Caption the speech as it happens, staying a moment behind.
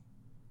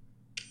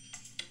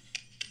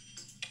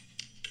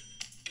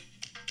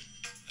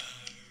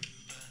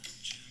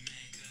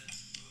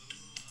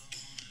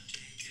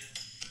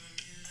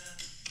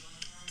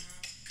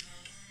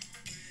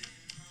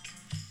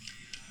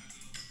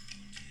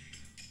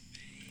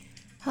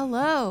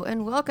Hello,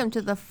 and welcome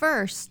to the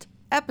first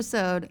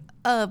episode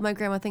of My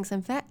Grandma Thinks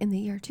I'm Fat in the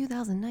year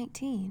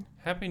 2019.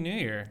 Happy New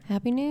Year.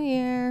 Happy New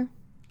Year.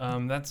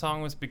 That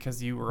song was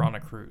because you were on a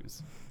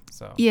cruise.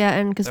 So Yeah,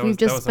 and because we've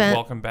just that was spent a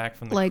welcome back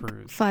from the like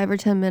cruise. 5 or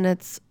 10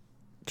 minutes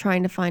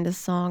trying to find a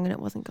song, and it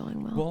wasn't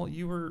going well. Well,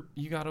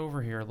 you got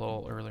over here a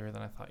little earlier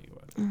than I thought you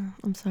would.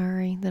 I'm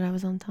sorry that I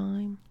was on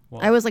time.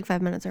 Well, I was like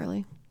 5 minutes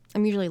early.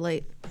 I'm usually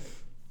late.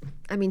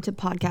 I mean, to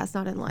podcast,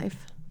 not in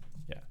life.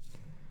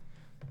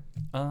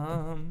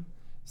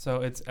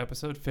 So it's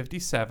episode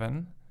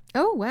 57.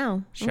 Oh,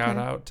 wow. Shout Okay.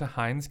 out to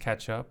Heinz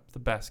Ketchup, the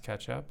best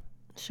ketchup.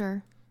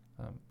 Sure.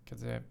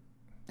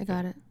 I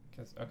got it.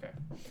 Okay.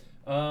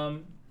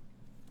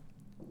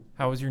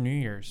 How was your New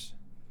Year's?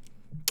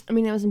 I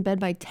mean, I was in bed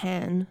by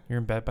 10. You're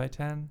in bed by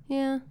 10?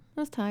 Yeah, I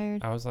was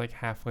tired. I was like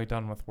halfway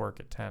done with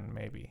work at 10,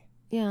 maybe.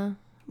 Yeah,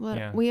 but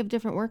Yeah. we have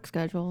different work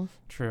schedules,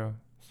 True.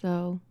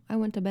 so I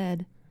went to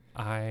bed.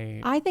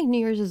 I I think New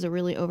Year's is a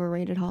really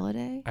overrated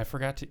holiday.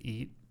 forgot to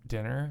eat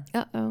dinner,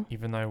 Uh-oh.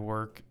 even though I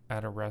work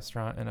at a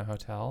restaurant in a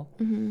hotel.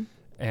 Mm-hmm.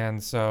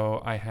 And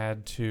so I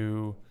had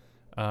to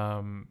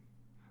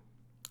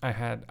I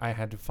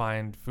had to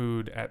find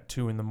food at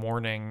 2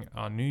 a.m.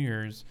 on New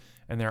Year's,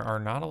 and there are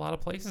not a lot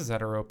of places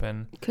that are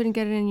open. Couldn't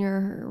get it in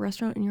your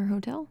restaurant in your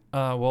hotel?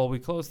 Well, we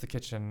closed the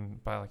kitchen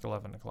by like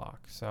 11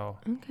 o'clock, so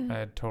Okay. I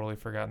had totally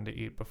forgotten to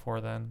eat before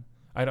then.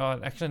 I'd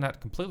actually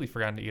not completely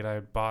forgotten to eat.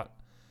 I bought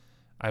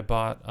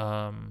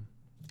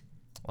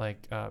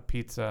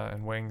pizza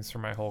and wings for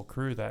my whole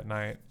crew that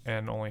night,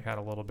 and only had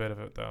a little bit of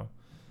it though.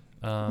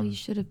 Well, you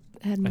should have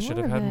had more. I should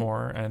have had of it.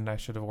 more, and I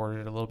should have ordered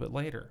it a little bit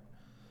later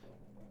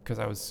because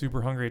I was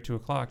super hungry at 2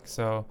 o'clock.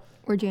 So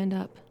Where'd you end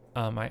up?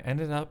 I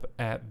ended up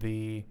at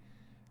the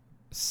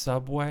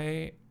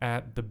Subway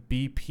at the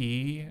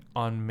BP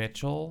on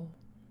Mitchell,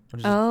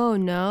 Oh,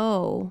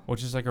 no.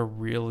 which is like a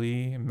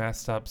really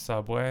messed up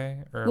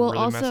Subway, or Well, a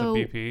really messed up also-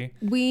 BP.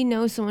 We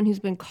know someone who's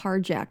been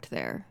carjacked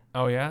there.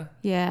 Oh yeah.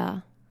 Yeah.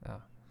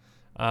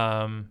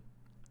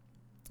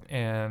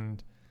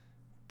 And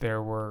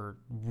there were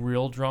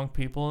real drunk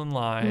people in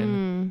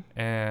line,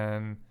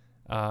 and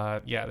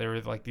there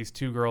were like these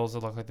two girls that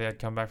looked like they had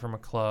come back from a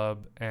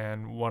club,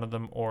 and one of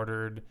them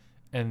ordered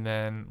and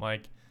then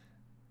like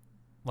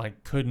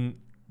couldn't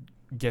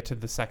get to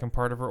the second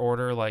part of her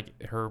order.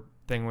 Like her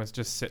thing was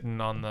just sitting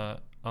on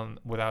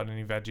without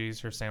any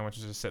veggies. Her sandwich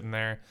was just sitting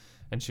there,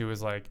 and she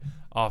was like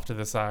off to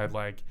the side,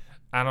 like,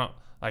 I don't,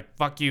 like,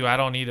 fuck you, I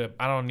don't need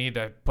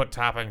to put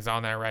toppings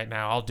on there right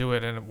now, I'll do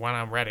it when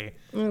I'm ready.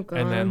 Oh, God.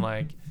 And then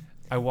like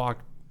I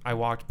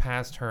walked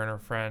past her and her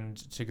friend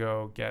to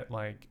go get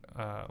like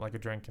a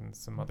drink and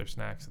some other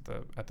snacks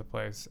at the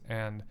place,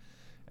 and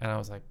I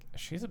was like,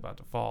 she's about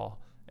to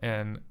fall.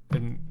 And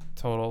in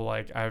total,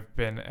 like, I've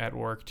been at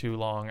work too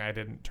long, I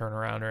didn't turn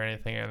around or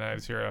anything, and I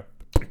just hear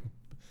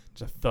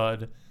just a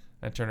thud, and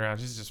I turn around,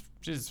 she's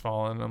just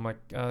falling. I'm like,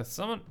 can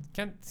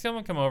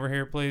someone come over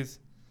here, please?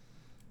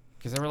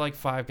 Because there were like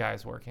 5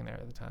 guys working there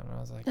at the time, and I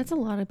was like, That's a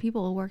lot of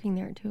people working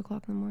there at 2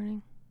 o'clock in the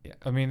morning. yeah,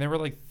 I mean, there were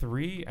like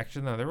 3.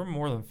 Actually, no, there were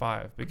more than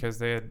 5, because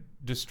they had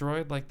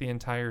destroyed like the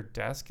entire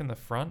desk in the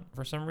front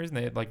for some reason.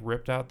 They had like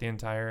ripped out the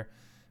entire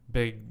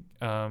big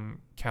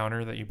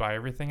counter that you buy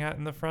everything at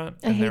in the front.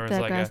 I hate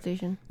that gas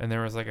station. And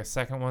there was like a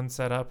second one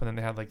set up, and then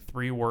they had like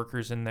 3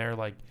 workers in there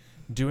like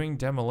doing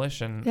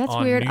demolition. That's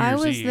on weird. New I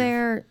Year's was Eve.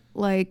 there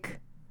like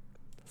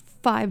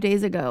 5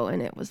 days ago,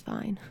 and it was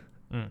fine.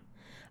 Mm.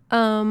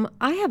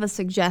 I have a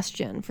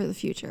suggestion for the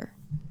future.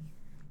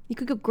 You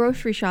could go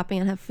grocery shopping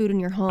and have food in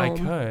your home. I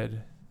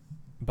could,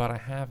 but I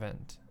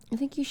haven't. I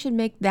think you should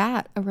make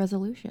that a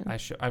resolution.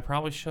 I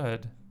probably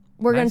should.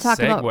 We're going to Nice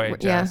talk segue, about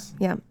Jess.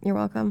 yeah, you're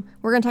welcome.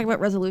 We're going to talk about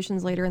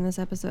resolutions later in this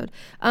episode.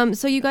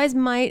 So you guys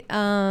might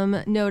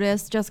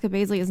notice Jessica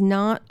Baisley is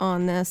not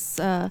on this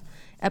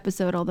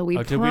episode, although we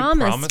Did promised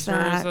we promise her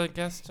that. as a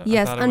guest?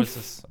 Yes, I thought it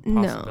was a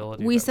no.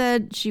 possibility. We that-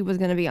 said she was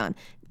going to be on.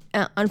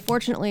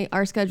 Unfortunately,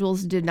 our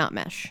schedules did not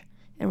mesh,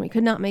 and we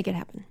could not make it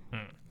happen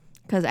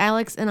because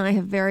Alex and I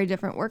have very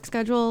different work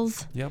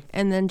schedules. Yep.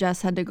 And then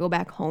Jess had to go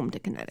back home to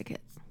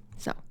Connecticut.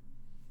 So,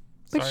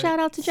 but Sorry- shout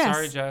out to Jess.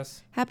 Sorry,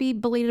 Jess. Happy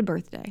belated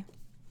birthday.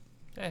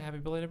 Hey, happy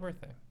belated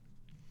birthday.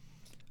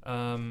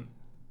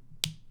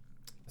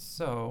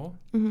 So,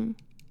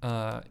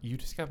 you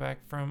just got back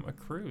from a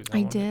cruise.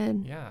 I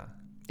did. Yeah.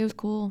 It was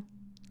cool.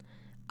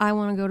 I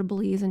want to go to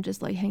Belize and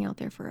just like hang out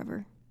there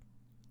forever.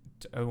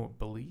 Oh,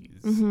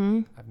 Belize.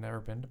 Mm-hmm. I've never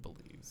been to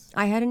Belize.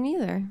 I hadn't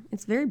either.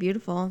 It's very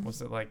beautiful.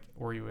 Was it like,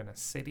 were you in a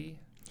city?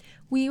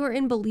 We were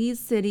in Belize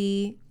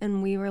City,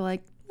 and we were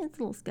like, it's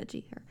a little sketchy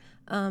here.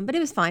 But it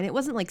was fine. It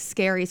wasn't like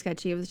scary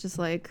sketchy. It was just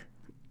like,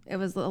 it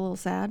was a little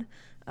sad.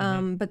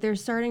 But they're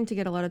starting to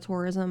get a lot of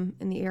tourism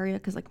in the area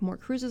because like more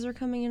cruises are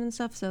coming in and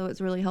stuff. So it's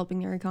really helping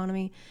their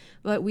economy.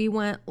 But we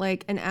went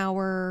like an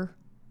hour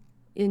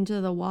into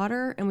the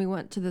water, and we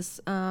went to this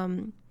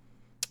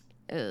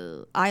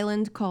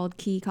island called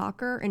Key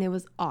Cocker, and it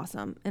was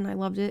awesome, and I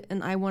loved it,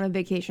 and I went on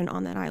vacation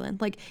on that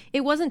island. Like,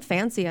 it wasn't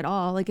fancy at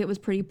all, like it was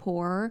pretty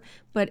poor,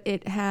 but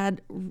it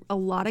had a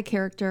lot of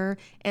character,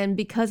 and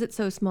because it's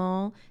so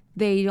small,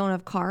 they don't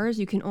have cars.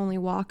 You can only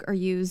walk or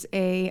use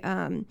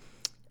a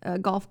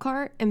golf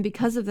cart. And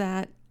because of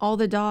that, all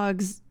the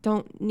dogs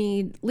don't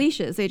need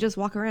leashes. They just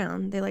walk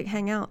around. They like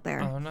hang out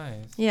there. Oh,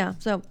 nice. Yeah.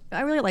 So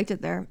I really liked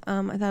it there.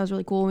 I thought it was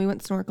really cool. We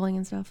went snorkeling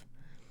and stuff.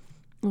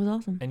 It was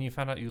awesome. And you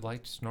found out you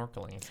liked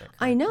snorkeling. Is that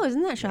correct? I know.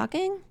 Isn't that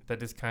shocking?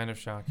 That is kind of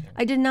shocking.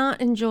 I did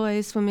not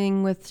enjoy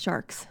swimming with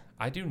sharks.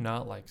 I do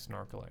not like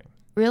snorkeling.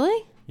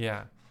 Really?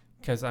 Yeah.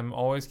 Because I'm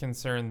always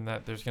concerned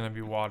that there's going to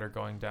be water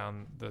going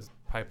down the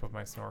pipe of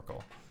my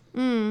snorkel.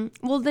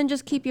 Well, then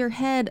just keep your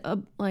head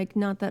like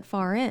not that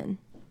far in.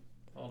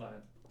 Hold on.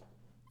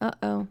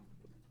 Uh-oh.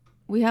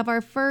 We have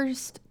our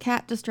first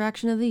cat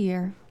distraction of the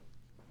year.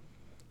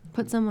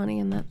 Put some money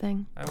in that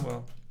thing. I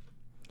will.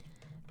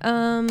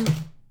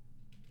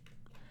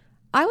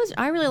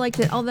 I really liked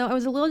it, although I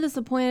was a little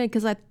disappointed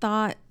because I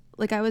thought,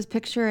 like, I was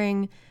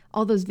picturing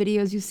all those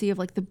videos you see of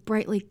like the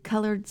brightly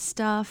colored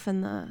stuff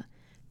and the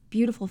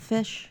beautiful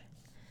fish.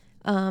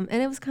 And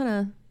it was kind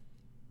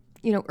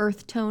of,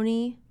 earth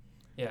tony.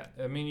 Yeah,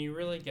 I mean, you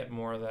really get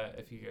more of that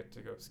if you get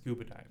to go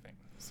scuba diving.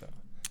 So.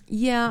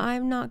 Yeah,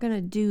 I'm not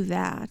gonna do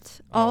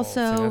that. Oh,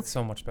 Also, see, that's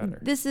so much better.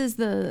 This is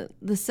the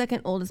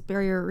second oldest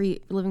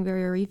living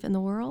barrier reef in the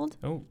world.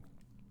 Oh.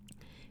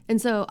 And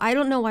so I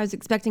don't know why I was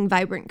expecting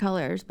vibrant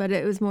colors, but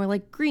it was more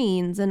like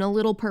greens and a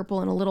little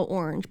purple and a little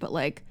orange. But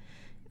like,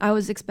 I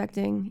was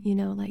expecting,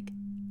 like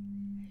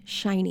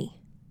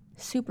shiny,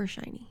 super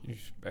shiny. You're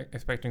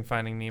expecting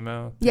Finding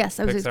Nemo? Yes,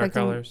 I was Pixar expecting.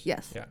 colors?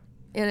 Yes. Yeah.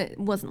 And it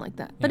wasn't like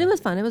that, but it was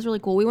fun. It was really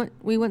cool.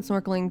 We went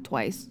snorkeling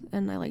twice,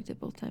 and I liked it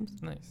both times.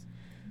 Nice.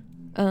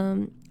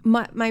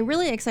 My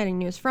really exciting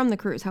news from the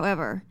cruise,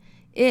 however,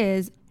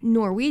 is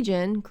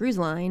Norwegian Cruise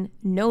Line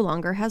no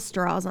longer has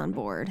straws on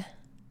board.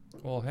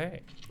 Well,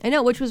 hey. I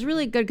know, which was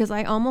really good because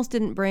I almost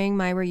didn't bring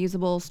my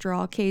reusable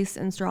straw case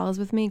and straws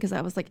with me because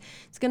I was like,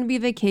 it's going to be a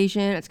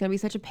vacation. It's going to be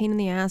such a pain in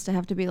the ass to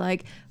have to be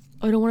like,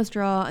 I don't want a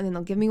straw, and then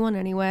they'll give me one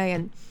anyway.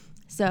 And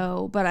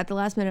so, but at the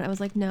last minute, I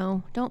was like,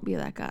 no, don't be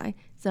that guy.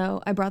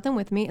 So I brought them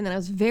with me, and then I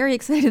was very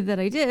excited that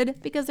I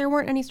did because there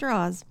weren't any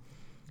straws.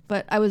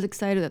 But I was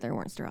excited that there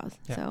weren't straws.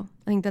 Yeah. So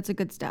I think that's a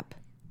good step.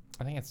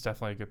 I think it's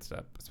definitely a good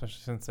step,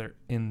 especially since they're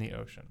in the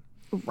ocean.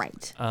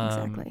 Right.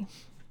 Exactly.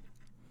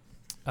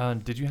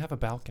 Did you have a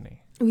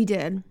balcony? We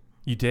did.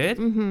 You did?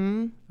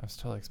 Mm-hmm. I was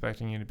totally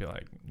expecting you to be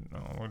like, no,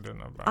 we didn't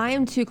have a balcony. I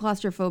am too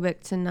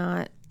claustrophobic to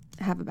not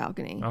have a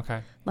balcony.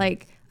 Okay.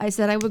 Like I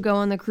said, I would go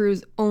on the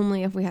cruise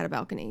only if we had a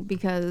balcony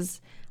because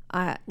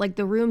like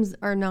the rooms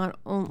are not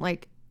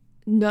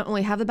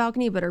only have the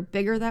balcony, but are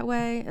bigger that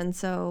way. And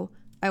so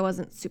I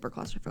wasn't super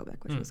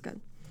claustrophobic, which was good.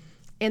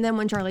 And then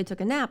when Charlie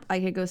took a nap, I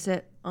could go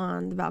sit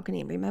on the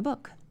balcony and read my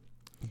book.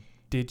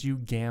 Did you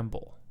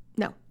gamble?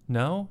 No.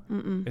 No?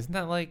 Mm-mm. Isn't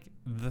that like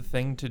the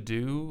thing to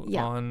do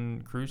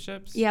on cruise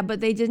ships? Yeah, but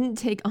they didn't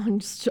take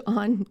on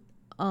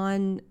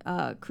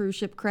cruise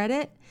ship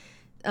credit.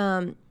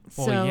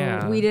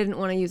 We didn't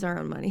want to use our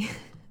own money.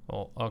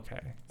 Well,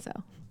 okay. So.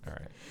 All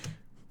right.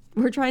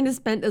 We're trying to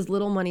spend as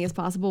little money as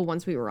possible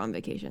once we were on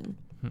vacation.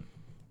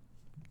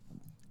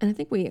 And I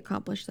think we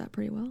accomplished that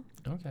pretty well.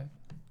 Okay.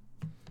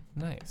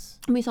 Nice.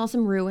 And we saw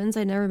some ruins.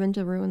 I'd never been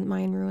to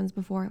Mayan ruins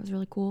before. It was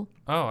really cool.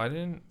 Oh, I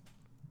didn't.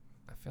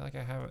 I feel like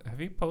I haven't. Have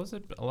you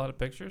posted a lot of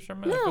pictures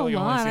from it? No, I feel like a you've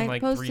lot. only seen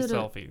like 3 posted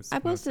selfies. I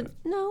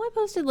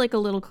posted like a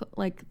little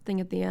thing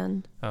at the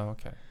end. Oh,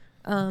 okay.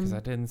 Because I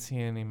didn't see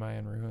any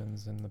Mayan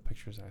ruins in the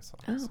pictures I saw.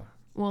 Oh. So.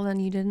 Well, then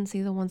you didn't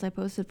see the ones I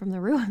posted from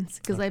the ruins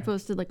because I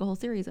posted like a whole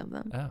series of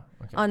them. Oh,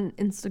 okay. On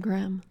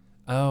Instagram.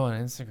 Oh,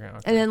 on Instagram.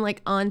 Okay. And then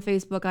like on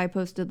Facebook, I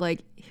posted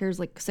like, here's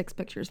like 6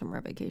 pictures from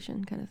our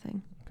vacation kind of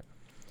thing.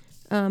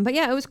 Okay. But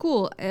yeah, it was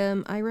cool.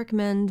 I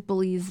recommend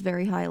Belize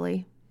very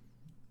highly.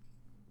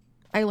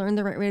 I learned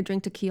the right way to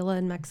drink tequila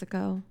in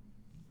Mexico.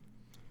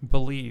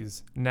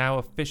 Belize, now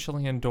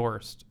officially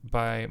endorsed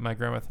by My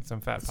Grandma Thinks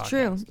I'm Fat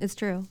podcast. It's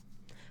true.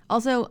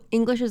 Also,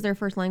 English is their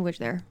first language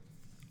there.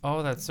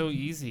 Oh, that's so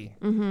easy.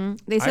 Mm-hmm.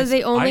 They said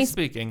they only I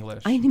speak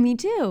English. Me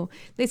too.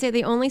 They say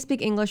they only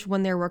speak English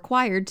when they're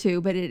required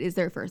to, but it is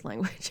their first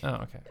language. Oh,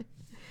 okay.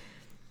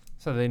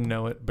 So they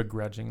know it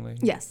begrudgingly?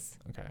 Yes.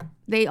 Okay.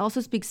 They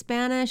also speak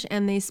Spanish,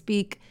 and they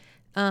speak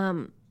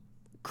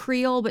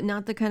Creole, but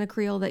not the kind of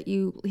Creole that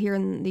you hear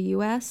in the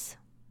U.S.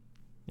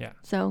 Yeah.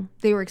 So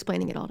they were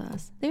explaining it all to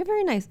us. They were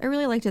very nice. I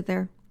really liked it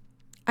there.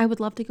 I would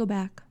love to go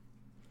back.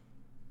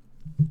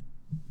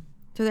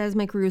 So that is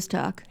my cruise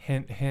talk.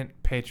 Hint, hint,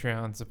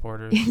 Patreon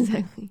supporters.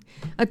 Exactly.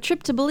 A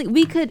trip to Belize.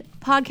 We could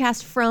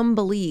podcast from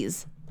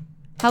Belize.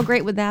 How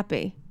great would that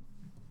be?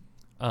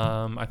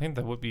 I think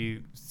that would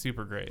be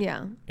super great.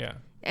 Yeah. Yeah.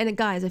 And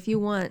guys, if you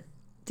want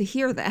to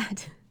hear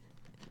that,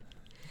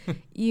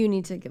 you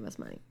need to give us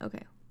money.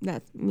 Okay.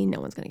 No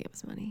one's going to give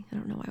us money. I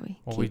don't know why we.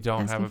 Well, we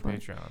don't have a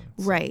Patreon.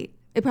 So. Right.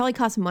 It probably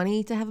costs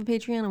money to have a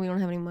Patreon, and we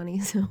don't have any money,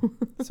 so.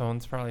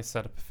 Someone's probably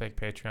set up a fake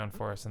Patreon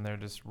for us, and they're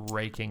just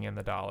raking in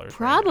the dollars.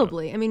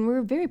 Probably. Right I mean, we're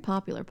a very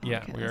popular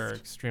podcast. Yeah, we are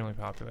extremely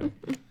popular.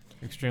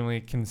 Extremely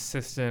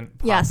consistent,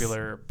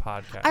 popular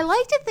podcast. I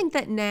like to think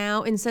that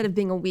now, instead of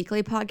being a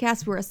weekly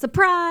podcast, we're a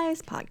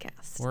surprise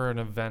podcast. We're an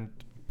event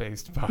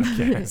based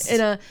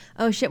podcast.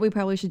 Oh shit, we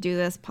probably should do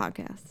this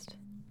podcast.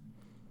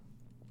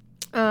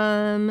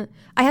 I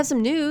have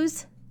some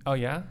news. Oh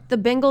yeah? The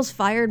Bengals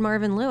fired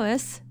Marvin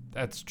Lewis.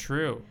 That's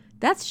true.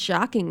 That's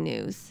shocking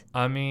news.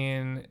 I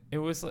mean, it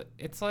wasn't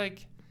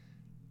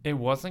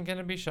going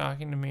to be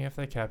shocking to me if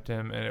they kept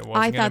him, and it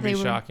wasn't going to be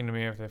shocking to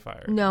me if they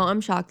fired him. No, I'm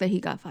shocked that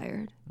he got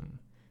fired.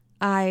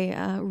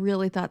 I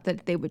really thought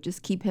that they would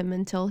just keep him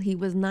until he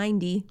was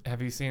 90.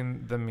 Have you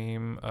seen the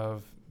meme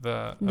of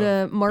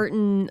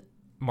Martin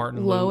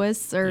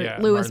Lewis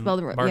Lewis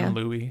spelled Martin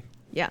Louis?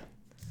 Yeah.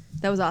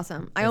 That was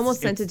awesome. I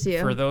almost sent it to you.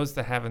 For those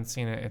that haven't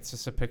seen it, it's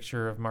just a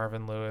picture of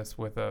Marvin Lewis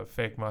with a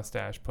fake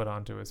mustache put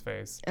onto his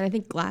face. And I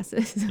think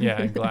glasses.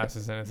 Yeah, and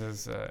glasses. And it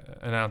says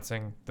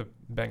announcing the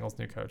Bengals'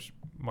 new coach,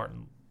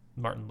 Martin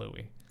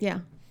Louis. Yeah,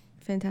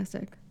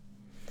 fantastic.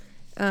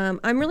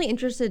 I'm really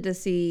interested to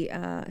see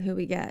who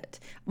we get.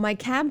 My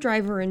cab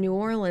driver in New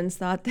Orleans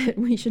thought that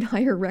we should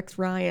hire Rex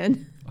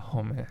Ryan.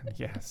 Oh, man,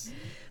 yes.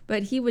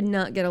 But he would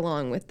not get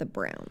along with the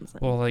Browns.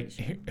 Well, like,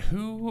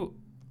 who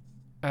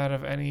out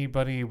of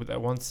anybody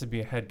that wants to be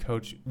a head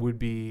coach would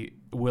be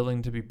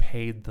willing to be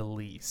paid the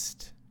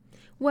least?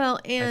 Well,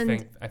 and I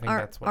think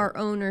that's what our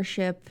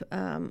ownership,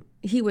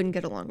 he wouldn't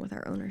get along with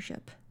our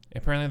ownership.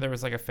 Apparently there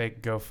was like a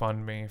fake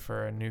GoFundMe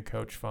for a new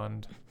coach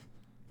fund.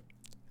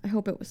 I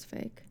hope it was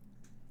fake.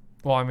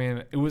 Well, I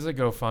mean, it was a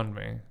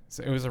GoFundMe.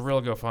 So it was a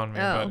real GoFundMe,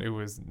 but it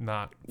was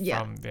not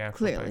from the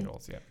actual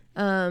Bengals. Yeah.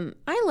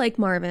 I like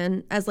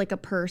Marvin as like a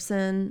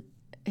person.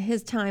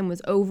 His time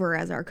was over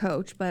as our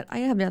coach, but I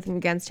have nothing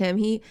against him.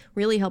 He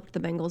really helped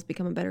the Bengals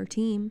become a better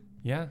team.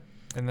 Yeah.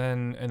 And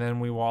then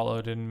we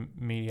wallowed in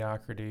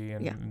mediocrity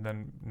and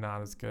then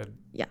not as good.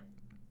 Yeah.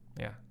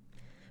 Yeah.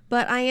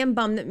 But I am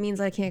bummed that means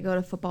I can't go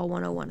to Football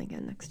 101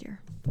 again next year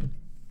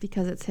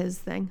because it's his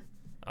thing.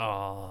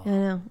 Oh. I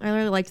know. I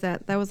really liked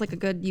that. That was like a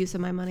good use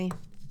of my money.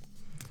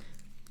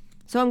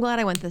 So I'm glad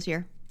I went this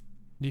year.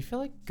 Do you feel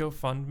like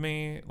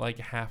GoFundMe, like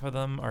half of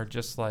them are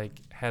just like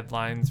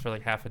headlines for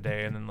like half a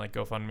day and then like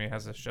GoFundMe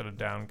has to shut it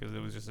down because it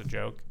was just a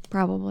joke?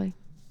 Probably.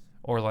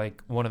 Or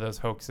like one of those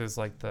hoaxes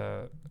like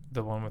the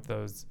one with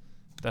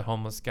the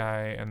homeless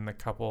guy and the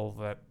couple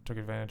that took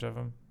advantage of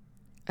him?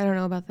 I don't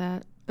know about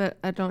that, but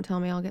don't tell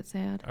me, I'll get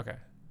sad. Okay.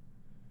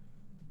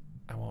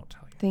 I won't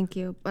tell you. Thank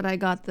you. But I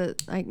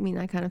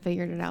kind of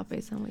figured it out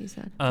based on what you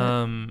said.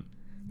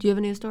 Do you have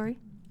a news story?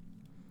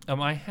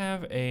 I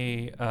have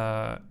a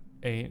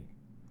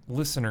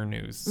listener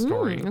news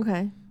story.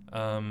 Okay.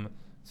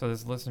 So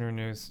this listener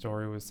news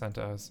story was sent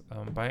to us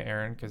by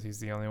Aaron because he's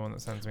the only one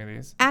that sends me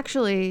these.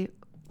 Actually,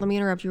 let me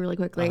interrupt you really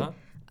quickly.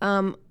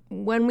 Uh-huh.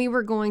 When we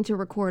were going to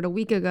record a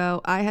week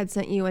ago, I had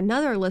sent you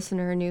another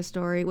listener news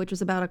story, which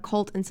was about a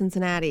cult in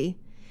Cincinnati.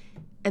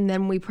 And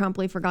then we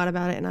promptly forgot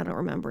about it, and I don't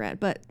remember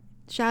it. But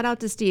shout out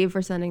to Steve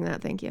for sending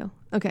that. Thank you.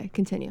 Okay,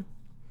 continue.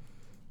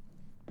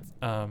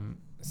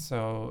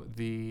 So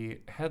the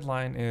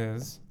headline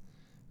is,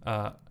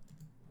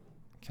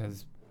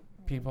 because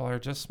people are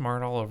just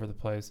smart all over the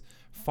place,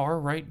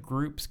 far-right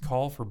groups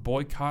call for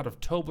boycott of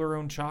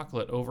Toblerone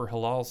chocolate over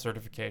halal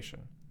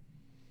certification.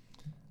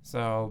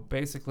 So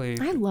basically,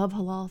 I love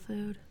halal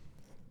food.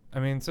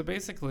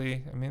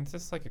 It's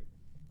just like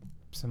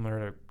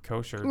similar to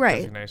kosher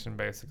designation,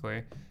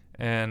 basically.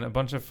 And a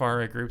bunch of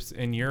far-right groups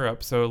in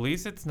Europe. So at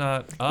least it's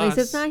not us. At least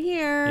it's not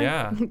here.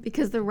 Yeah.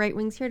 Because the right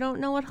wings here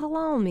don't know what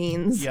halal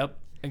means. Yep,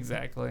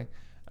 exactly.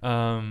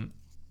 And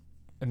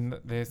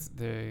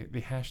the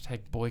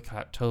hashtag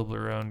boycott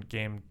Toblerone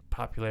gained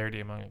popularity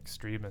among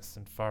extremists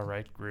and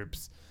far-right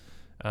groups.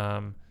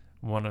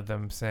 One of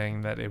them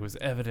saying that it was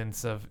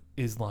evidence of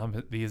the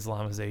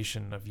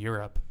Islamization of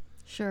Europe.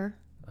 Sure.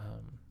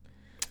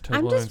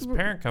 Toblerone's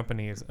parent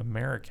company is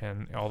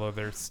American, although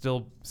they're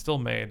still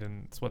made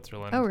in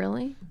Switzerland. Oh,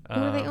 really? Who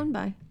are they owned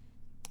by?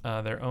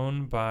 They're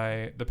owned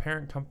by, the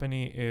parent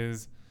company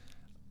is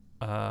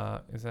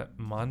that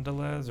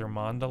Mondelez or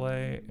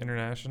Mondelez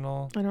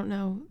International? I don't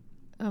know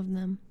of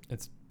them.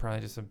 It's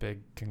probably just a big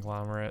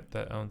conglomerate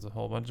that owns a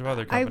whole bunch of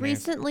other companies. I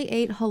recently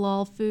ate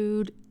halal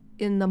food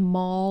in the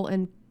mall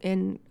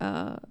in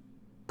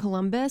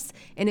Columbus,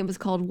 and it was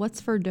called What's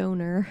for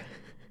Donor.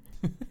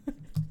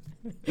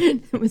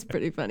 It was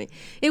pretty funny.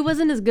 It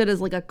wasn't as good as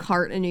like a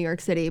cart in New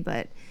York City,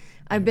 but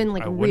I've been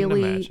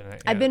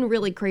I've been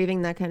really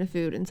craving that kind of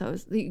food, and so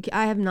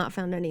I have not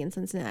found any in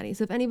Cincinnati.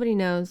 So if anybody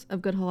knows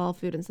of good halal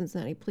food in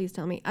Cincinnati, please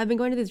tell me. I've been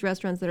going to these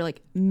restaurants that are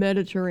like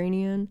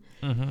Mediterranean,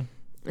 and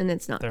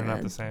it's not. They're good.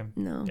 not the same.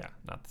 No. Yeah,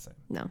 not the same.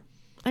 No.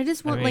 I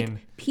just want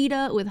like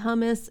pita with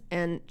hummus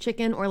and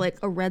chicken, or like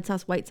a red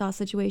sauce, white sauce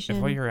situation.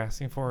 If what you're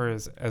asking for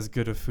is as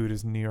good of food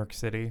as New York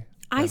City.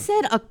 I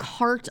said a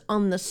cart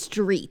on the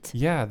street.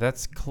 Yeah,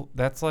 that's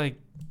like.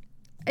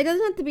 It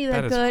doesn't have to be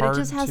that good. It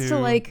just has to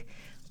like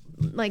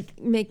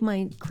make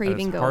my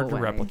craving go away. Hard to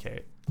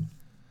replicate.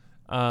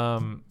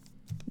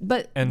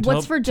 But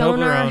What's for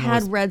Donor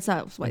had red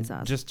sauce, white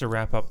sauce. Just to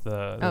wrap up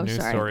the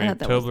news story,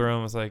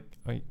 Toblerone was like,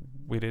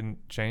 we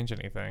didn't change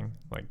anything.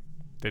 Like,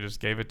 they just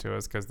gave it to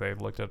us because they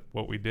looked at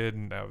what we did,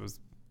 and that was,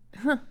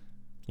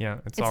 Yeah,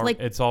 It's like-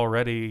 it's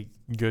already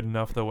good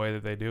enough the way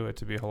that they do it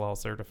to be halal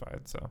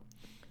certified. So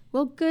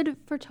Well, good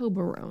for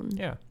Toblerone.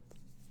 yeah.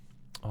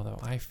 Although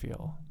I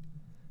feel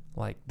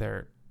like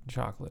their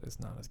chocolate is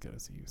not as good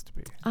as it used to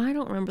be. I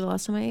don't remember the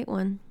last time I ate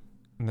one.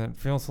 And it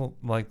feels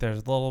like there's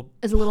It's a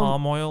little-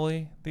 palm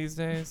oily these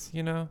days,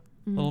 you know?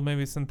 A little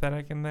maybe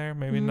synthetic in there.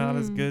 Maybe not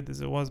as good as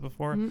it was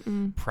before.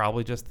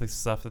 Probably just the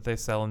stuff that they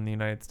sell in the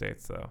United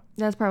States, though.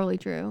 That's probably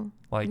true.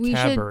 Like We should-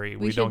 Cadbury.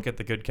 we We don't should- get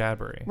the good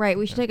Cadbury. Right,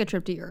 we should take a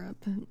trip to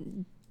Europe.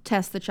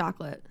 Test the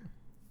chocolate.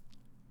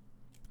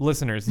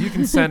 Listeners, you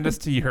can send us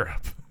to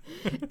Europe.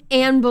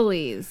 And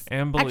Belize.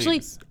 And Belize.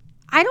 Actually,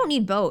 I don't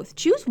need both.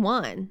 Choose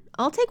one.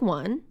 I'll take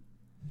one.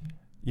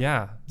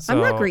 Yeah. So,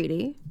 I'm not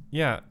greedy.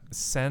 Yeah.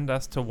 Send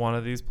us to one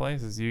of these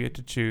places. You get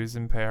to choose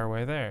and pay our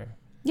way there.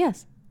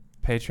 Yes.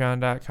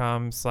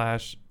 Patreon.com/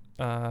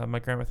 my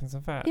grandma thinks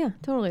I'm fat. Yeah,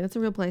 totally. That's a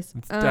real place.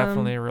 It's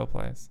definitely a real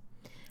place.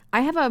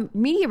 I have a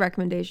media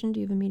recommendation. Do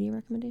you have a media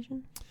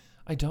recommendation?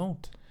 I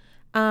don't.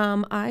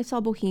 I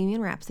saw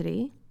Bohemian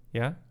Rhapsody.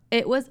 Yeah?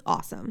 It was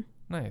awesome.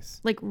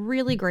 Nice. Like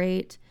really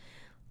great.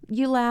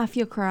 You laugh,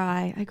 you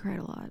cry. I cried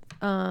a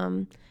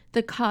lot.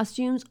 The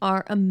costumes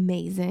are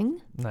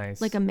amazing. Nice.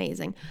 Like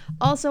amazing.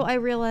 Also, I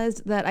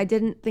realized that I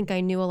didn't think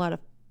I knew a lot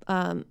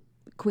of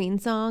Queen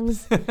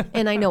songs,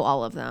 and I know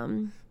all of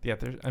them. Yeah,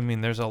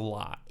 there's a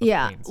lot of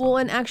Yeah. Queen songs. Well,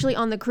 and actually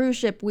on the cruise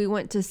ship, we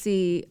went to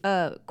see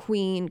a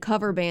Queen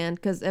cover band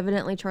because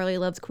evidently Charlie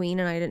loves Queen,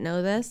 and I didn't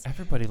know this.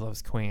 Everybody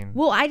loves Queen.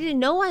 Well, I didn't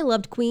know I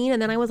loved Queen,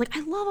 and then I was like, I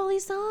love all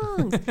these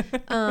songs.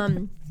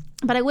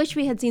 But I wish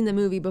we had seen the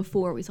movie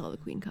before we saw the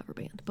Queen cover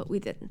band, but we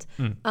didn't.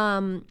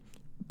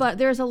 But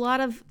there's a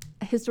lot of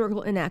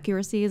historical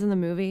inaccuracies in the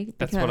movie.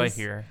 That's what I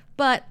hear.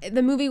 But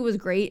the movie was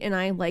great, and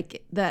I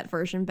like that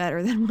version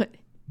better than what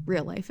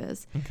real life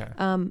is. Okay.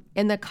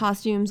 And the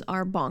costumes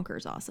are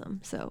bonkers awesome.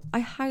 So I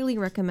highly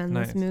recommend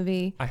this Nice.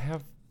 movie. I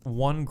have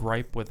one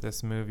gripe with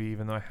this movie,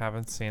 even though I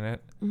haven't seen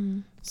it.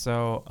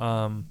 So,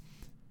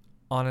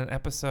 on an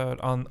episode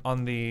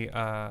on the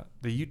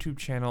YouTube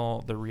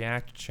channel, the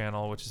React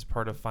channel, which is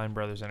part of Fine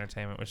Brothers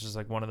Entertainment, which is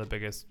like one of the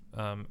biggest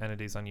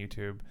entities on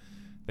YouTube,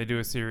 they do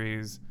a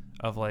series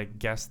of like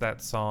guess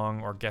that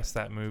song or guess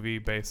that movie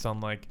based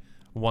on like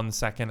 1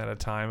 second at a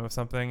time of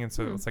something, and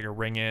so it's like a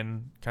ring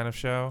in kind of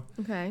show.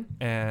 Okay.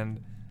 And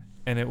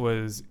it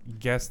was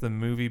guess the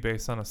movie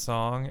based on a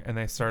song, and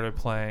they started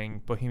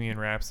playing Bohemian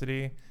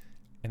Rhapsody,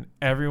 and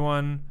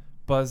everyone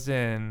buzzed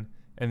in.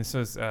 And this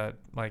was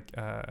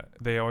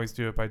they always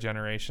do it by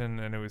generation,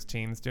 and it was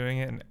teens doing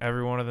it, and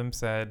every one of them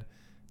said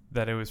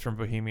that it was from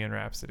Bohemian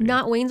Rhapsody.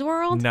 Not Wayne's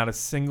World? Not a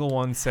single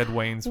one said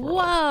Wayne's World.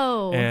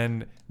 Whoa.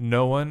 And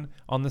no one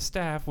on the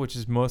staff, which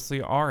is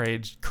mostly our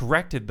age,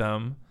 corrected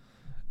them.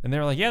 And they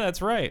were like, yeah,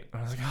 that's right. And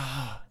I was like,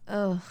 ah.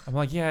 Ugh. I'm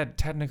like, yeah, it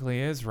technically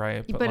is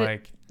right. But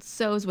like,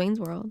 so is Wayne's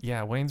World.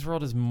 yeah, Wayne's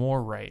World is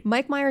more right.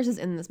 Mike Myers is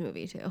in this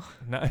movie too.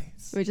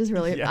 Nice. Which is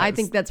really, Yes, I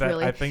think that's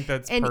really. I think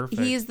that's and perfect.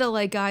 he's the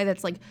like guy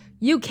that's like,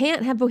 you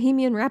can't have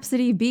Bohemian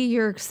Rhapsody be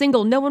your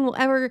single. No one will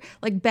ever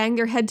like bang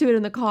their head to it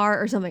in the car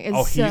or something.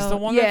 It's he's the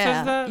one that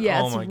says that?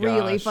 Yeah, Oh it's my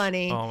really gosh.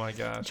 funny. Oh my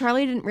gosh.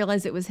 Charlie didn't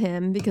realize it was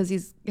him because he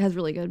has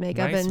really good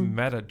makeup. Nice and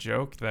meta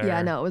joke there.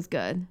 yeah, no, it was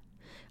good.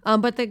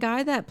 But the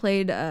guy that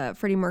played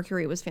Freddie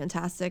Mercury was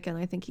fantastic, and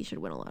I think he should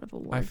win a lot of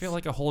awards. I feel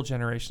like a whole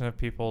generation of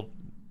people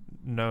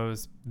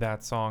knows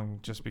that song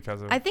just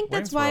because of I think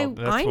that's Wayne's why World.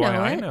 That's I why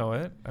know I it. know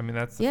it. I mean,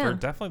 that's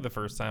definitely the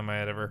first time I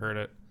had ever heard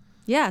it.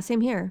 Yeah,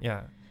 same here.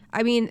 Yeah.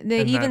 I mean, they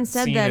And even that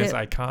said scene that is it,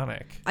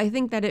 iconic. I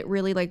think that it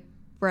really like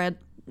bred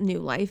new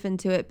life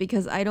into it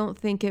because I don't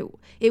think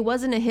it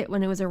wasn't a hit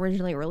when it was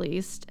originally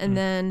released, and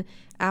then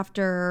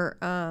after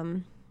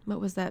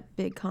what was that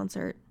big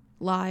concert?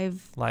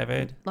 Live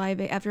Aid.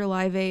 After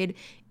Live Aid,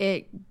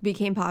 it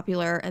became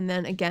popular, and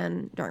then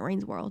again during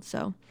Wayne's World.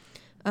 So,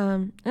 I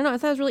don't know. I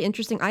thought it was really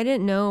interesting. I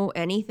didn't know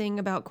anything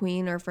about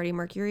Queen or Freddie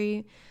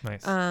Mercury.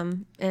 Nice.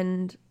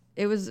 And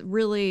it was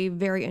really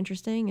very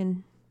interesting.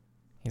 And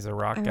He's a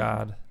rock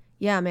god.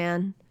 yeah,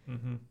 man.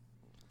 Mm-hmm.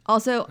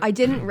 Also, I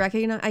didn't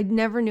recognize. I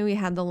never knew he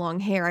had the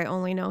long hair. I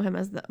only know him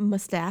as the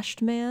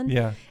mustached man.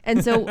 Yeah.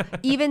 And so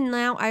even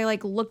now, I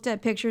like looked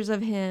at pictures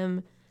of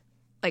him.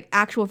 Like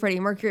actual Freddie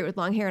Mercury with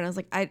long hair, and I was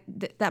like,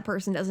 that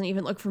person doesn't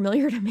even look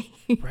familiar to me.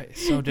 Right,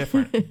 so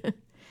different.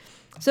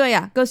 So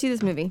yeah, go see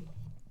this movie.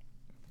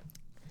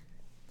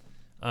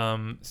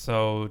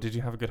 So did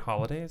you have a good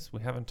holidays?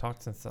 We haven't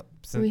talked since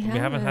we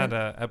haven't had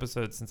an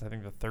episode since I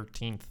think the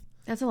 13th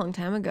That's a long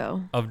time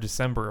ago. of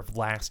December of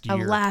last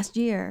year. Of last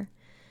year.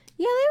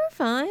 Yeah, they were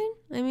fine.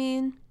 I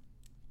mean,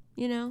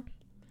 you know,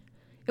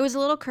 it was a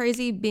little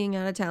crazy being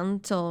out of town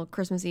till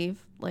Christmas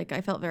Eve. Like I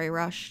felt very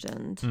rushed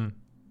and.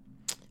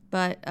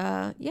 But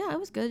yeah, it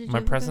was good. My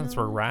presents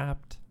were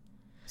wrapped,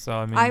 so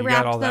I mean, I you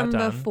wrapped got all them that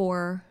done.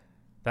 before.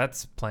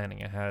 That's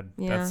planning ahead.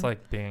 Yeah. That's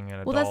like being an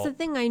adult. Well, that's the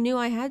thing. I knew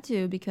I had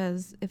to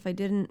because if I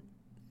didn't,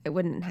 it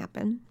wouldn't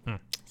happen.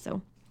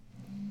 So.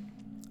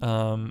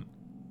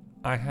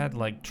 I had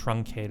like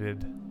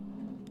truncated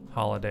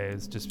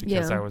holidays just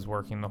because Yeah. I was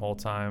working the whole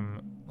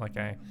time.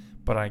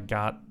 But I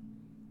got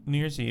New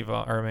Year's Eve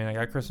I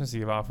got Christmas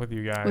Eve off with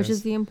you guys, which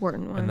is the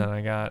important one. and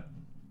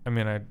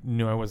then I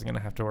knew I wasn't gonna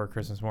have to work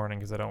Christmas morning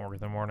because I don't work in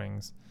the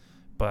mornings,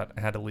 but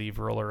I had to leave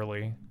real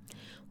early.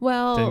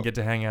 Well, didn't get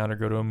to hang out or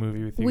go to a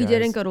movie with you we guys.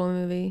 didn't go to a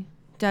movie.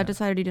 Dad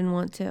decided he didn't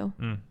want to.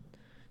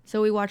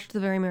 So we watched the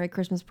Very Merry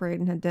Christmas Parade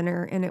and had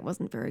dinner, and it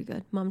wasn't very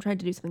good. Mom tried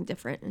to do something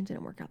different, and it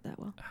didn't work out that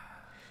well.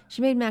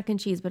 She made mac and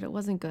cheese, but it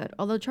wasn't good.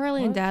 Although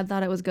Charlie and Dad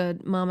thought it was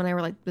good, Mom and I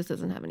were like, this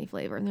doesn't have any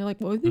flavor. And they're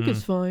like, well, I think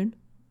it's fine.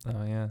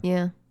 Oh, yeah.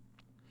 Yeah.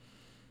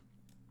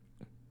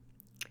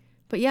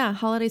 But yeah,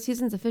 holiday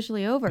season's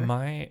officially over.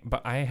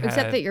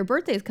 Except that your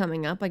birthday's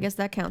coming up. I guess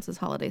that counts as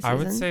holiday season. I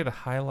would say the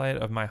highlight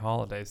of my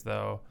holidays,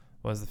 though,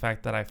 was the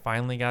fact that I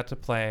finally got to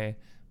play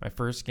my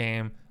first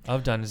game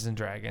of Dungeons and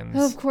Dragons.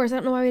 Oh, of course. I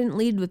don't know why we didn't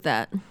lead with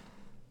that.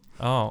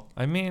 Oh,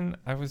 I mean,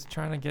 I was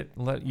trying to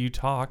let you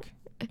talk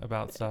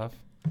about stuff.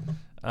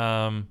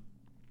 Yeah.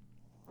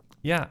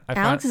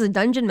 Alex is a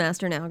dungeon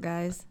master now,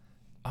 guys.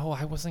 Oh,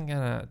 I wasn't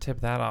gonna tip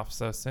that off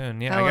so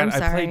soon. Yeah, I'm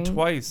sorry. I played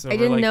twice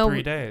over like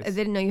 3 days. I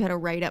didn't know you had a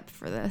write up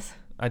for this.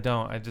 I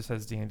don't. I just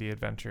has D&D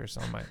Adventures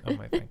on my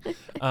thing.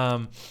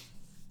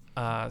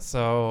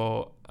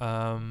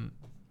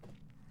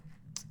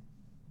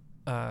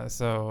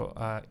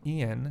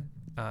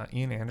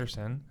 Ian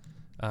Anderson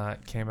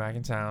came back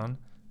in town,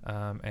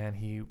 and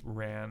he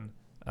ran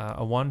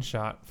a one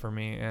shot for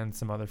me and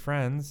some other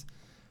friends.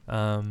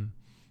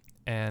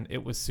 And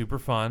it was super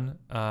fun,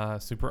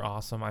 super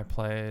awesome. I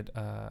played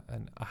a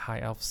high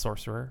elf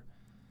sorcerer.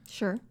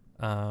 Sure.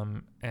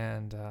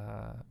 And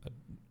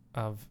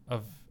of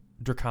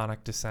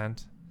draconic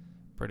descent.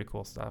 Pretty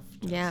cool stuff.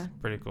 Yeah.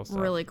 Pretty cool stuff.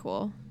 Really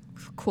cool.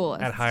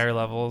 Coolest. At higher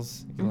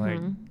levels, you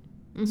can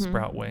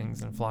sprout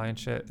wings and fly and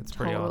shit. It's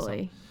pretty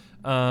awesome.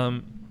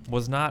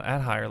 Was not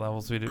at higher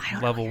levels. We did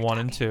level 1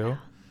 and 2.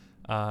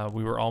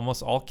 We were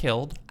almost all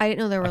killed. I didn't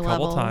know there were a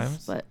couple levels,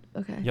 times. But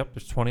okay. Yep,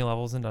 there's 20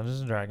 levels in Dungeons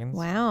and Dragons.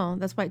 Wow,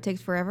 that's why it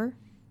takes forever.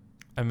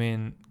 I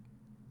mean,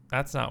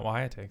 that's not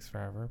why it takes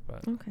forever,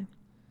 but okay.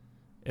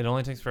 It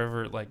only takes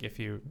forever, like it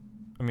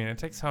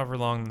takes however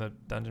long the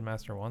Dungeon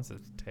Master wants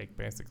it to take,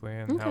 basically,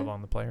 and how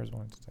long the players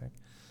want it to take.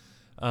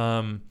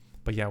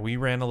 But yeah, we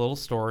ran a little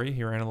story.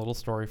 He ran a little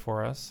story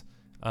for us,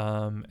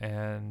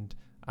 and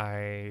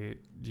I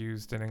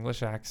used an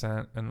English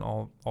accent and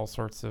all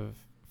sorts of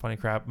funny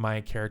crap.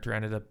 My character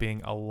ended up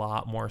being a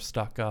lot more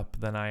stuck up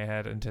than I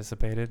had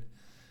anticipated.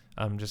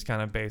 Just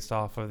kind of based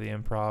off of the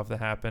improv that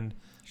happened.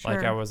 Sure.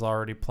 Like I was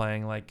already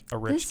playing like a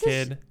rich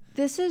kid.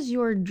 This is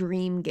your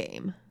dream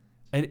game.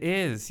 It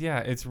is, yeah.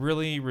 It's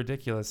really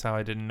ridiculous how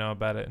I didn't know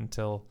about it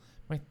until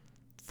my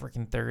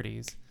freaking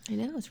 30s. I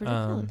know, it's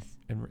ridiculous.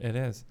 It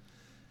is.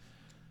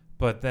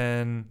 But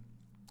then,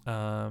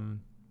 so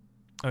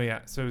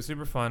it was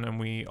super fun, and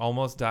we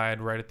almost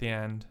died right at the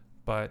end,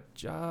 but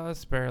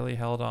just barely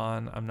held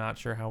on. I'm not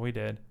sure how we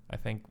did. I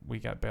think we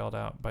got bailed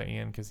out by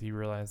Ian because he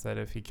realized that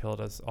if he killed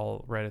us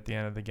all right at the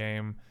end of the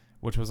game,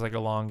 which was like a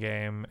long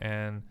game,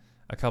 and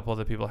a couple of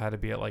the people had to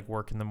be at like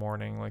work in the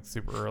morning, like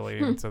super early,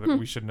 and so that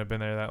we shouldn't have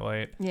been there that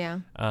late. Yeah.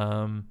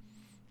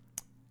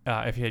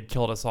 If he had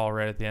killed us all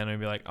right at the end, we'd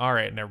be like, all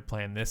right, never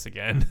playing this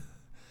again.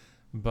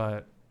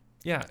 But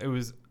yeah, it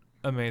was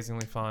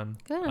amazingly fun.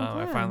 Good.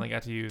 I finally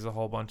got to use a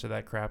whole bunch of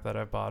that crap that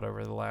I've bought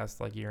over the last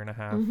like year and a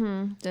half.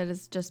 That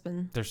has just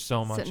been There's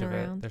so much of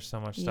around. it. There's so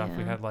much stuff.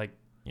 We had like,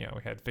 we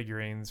had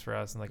figurines for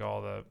us and like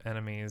all the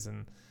enemies,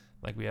 and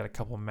like we had a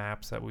couple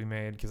maps that we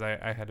made because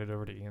I headed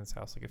over to Ian's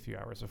house like a few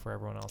hours before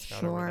everyone else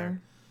got over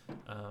there.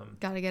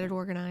 Got to get it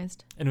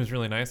organized. And it was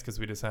really nice because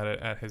we just had it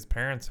at his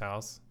parents'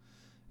 house,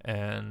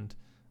 and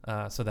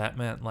so that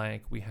meant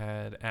like we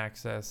had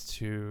access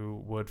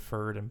to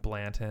Woodford and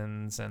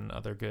Blanton's and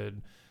other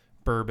good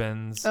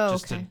bourbons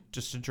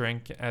just to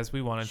drink as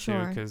we wanted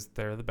to, because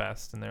they're the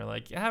best, and they're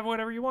like, have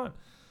whatever you want.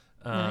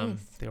 Nice.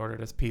 They ordered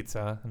us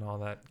pizza and all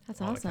that. That's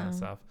all awesome. that kind of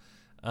stuff.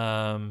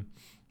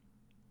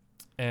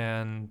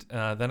 And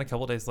then a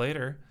couple days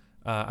later,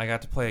 I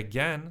got to play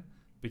again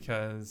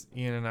because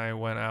Ian and I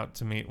went out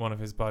to meet one of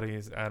his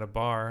buddies at a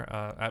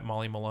bar at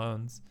Molly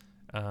Malone's.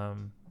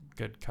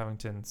 Good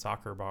Covington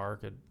soccer bar,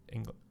 good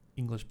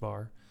English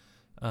bar.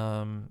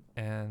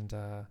 And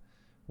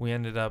we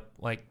ended up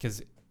like,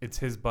 because it's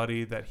his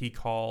buddy that he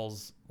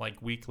calls like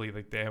weekly,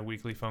 like they have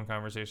weekly phone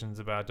conversations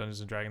about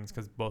Dungeons and Dragons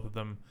because both of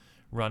them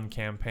run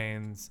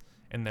campaigns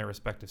in their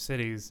respective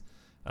cities.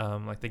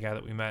 Like the guy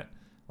that we met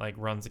like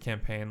runs a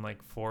campaign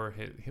like for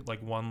his,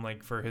 like one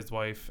like for his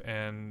wife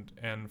and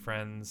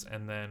friends,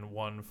 and then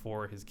one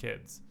for his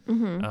kids,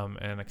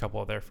 and a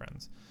couple of their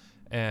friends.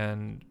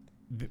 And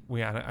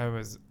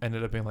I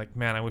ended up being like,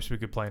 man, I wish we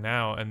could play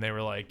now. And they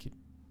were like,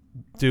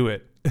 do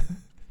it,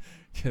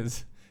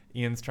 because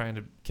Ian's trying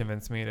to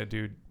convince me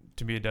to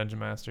be a dungeon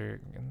master,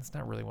 and it's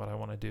not really what I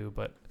want to do,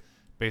 but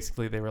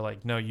basically they were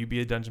like, no, you be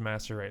a dungeon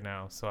master right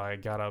now. So I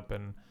got up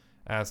and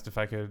asked if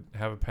I could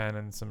have a pen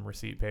and some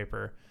receipt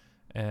paper,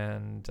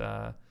 and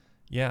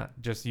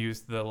just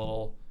used the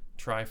little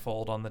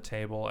trifold on the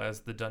table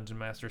as the dungeon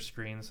master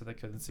screen so they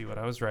couldn't see what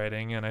I was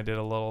writing. And we did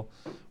a little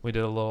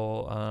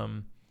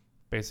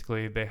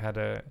basically they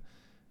had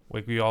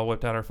we all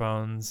whipped out our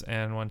phones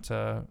and went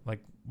to like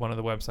one of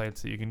the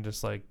websites that you can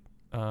just like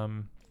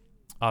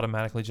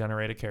automatically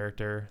generate a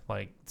character,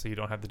 like so you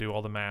don't have to do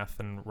all the math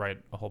and write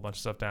a whole bunch of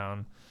stuff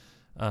down.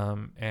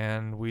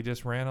 And we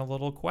just ran a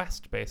little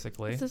quest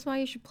basically. This is why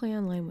you should play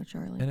online with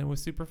Charlie. And it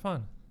was super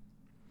fun.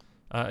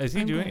 Is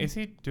he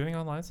doing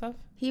online stuff?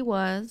 He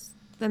was.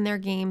 Then their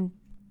game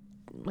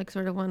like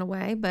sort of went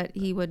away, but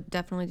he would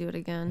definitely do it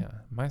again. Yeah.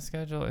 My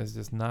schedule is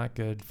just not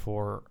good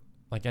for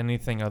like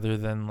anything other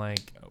than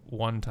like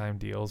one-time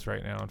deals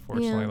right now,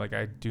 unfortunately. Yeah. Like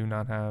I do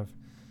not have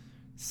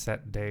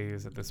set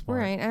days at this point.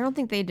 Right. I don't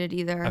think they did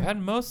either. I've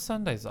had most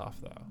Sundays off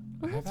though.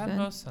 Well, I've that's had good.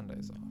 most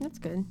Sundays off. That's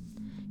good.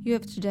 You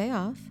have today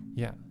off.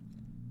 Yeah.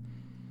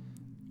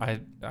 I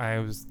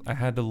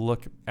had to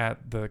look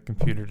at the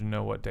computer to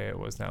know what day it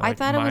was now. I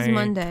thought it was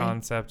Monday. My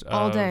concept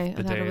All of day.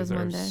 the I thought it was days are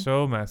Monday.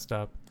 so messed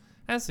up,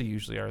 as they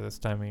usually are this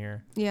time of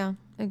year. Yeah,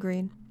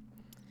 agreed.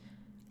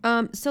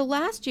 So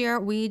last year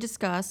we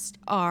discussed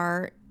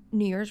our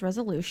New Year's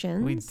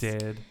resolutions. We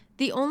did.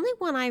 The only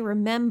one I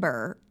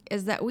remember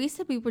is that we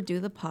said we would do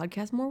the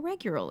podcast more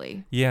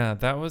regularly. Yeah,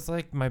 that was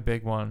like my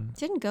big one. It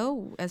didn't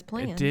go as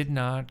planned. It did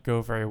not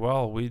go very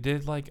well. We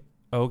did like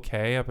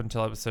okay up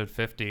until episode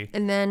 50.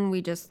 And then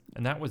we just...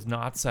 And that was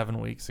not 7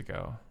 weeks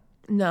ago.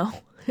 No,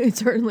 it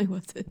certainly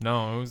wasn't.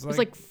 No, It was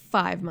like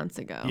 5 months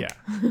ago. Yeah.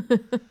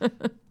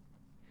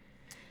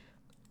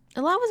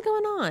 A lot was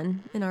going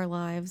on in our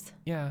lives.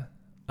 Yeah.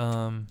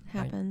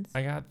 Happens.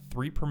 I got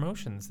 3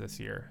 promotions this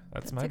year.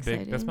 That's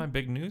exciting. my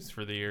big news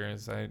for the year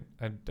is I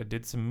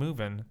did some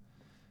moving,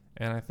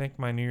 and I think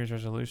my New Year's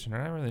resolution,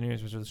 or not really a New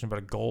Year's resolution, but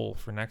a goal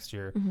for next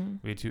year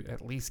would be to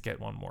at least get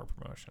one more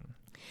promotion.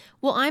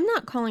 Well, I'm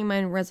not calling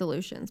mine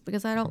resolutions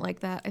because I don't like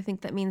that. I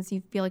think that means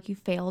you feel like you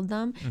failed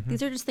them.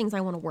 These are just things I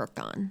want to work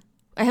on.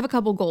 I have a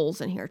couple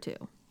goals in here too.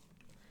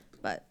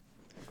 But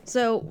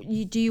so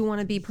do you want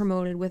to be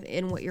promoted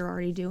within what you're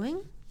already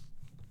doing?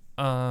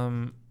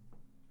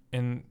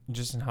 In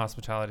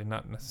hospitality,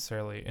 not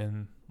necessarily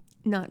in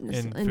Not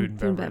necessarily in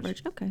food and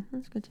beverage. Okay,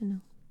 that's good to know.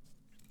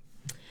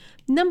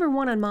 Number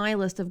 1 on my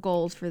list of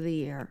goals for the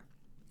year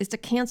is to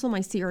cancel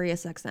my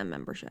SiriusXM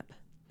membership.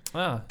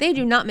 They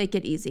do not make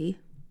it easy.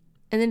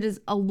 And it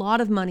is a lot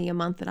of money a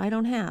month that I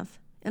don't have.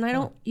 And I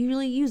don't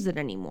usually use it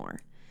anymore.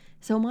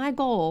 So my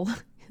goal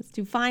is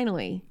to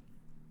finally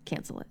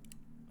cancel it.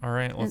 All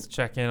right, let's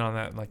check in on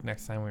that like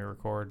next time we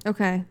record.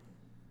 Okay.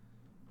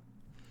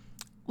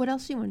 What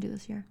else do you want to do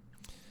this year?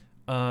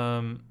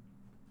 One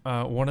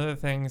of the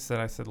things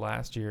that I said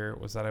last year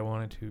was that I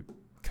wanted to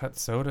cut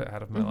soda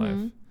out of my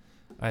life.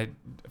 I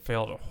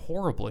failed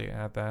horribly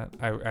at that.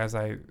 As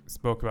I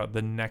spoke about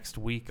the next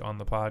week on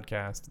the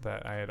podcast,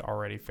 that I had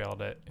already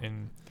failed it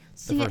in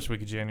the first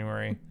week of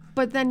January.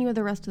 But then you had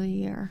the rest of the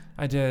year.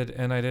 I did,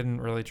 and I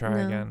didn't really try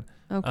again.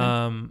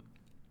 Okay.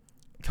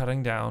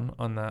 Cutting down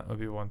on that would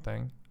be one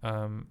thing.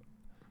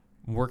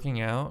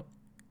 Working out,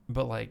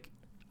 but like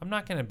I'm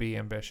not gonna be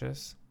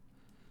ambitious.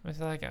 I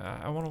say like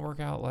I want to work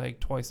out like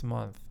twice a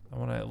month. I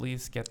want to at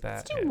least get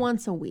that. Let's do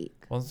once a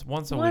week. Once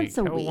a week.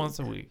 How about once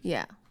a week?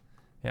 Yeah.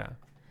 Yeah.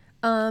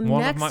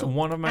 One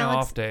of my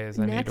Alex, off days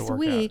I need to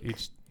work out each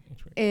week.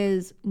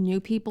 Is New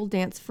People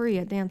Dance Free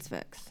at Dance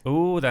Fix.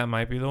 Ooh, that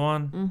might be the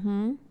one.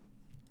 Mm-hmm.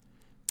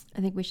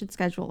 I think we should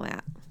schedule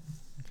that.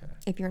 Okay.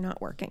 If you're not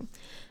working.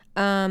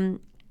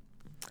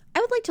 I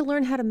would like to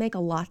learn how to make a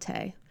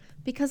latte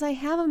because I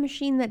have a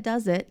machine that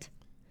does it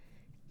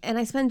and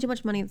I spend too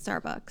much money at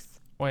Starbucks.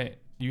 Wait,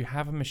 you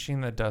have a machine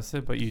that does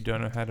it, but you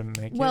don't know how to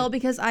make it? Well,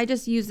 because I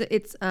just use it.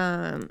 It's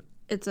a,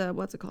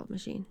 what's it called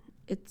machine?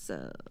 It's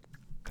a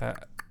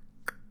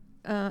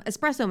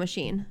espresso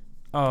machine.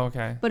 Oh,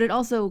 okay. But it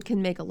also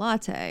can make a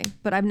latte.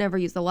 But I've never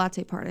used the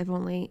latte part. I've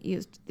only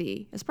used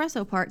the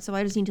espresso part. So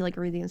I just need to like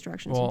read the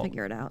instructions and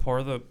figure it out.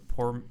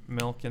 Pour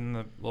milk in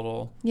the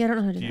little. Yeah, I don't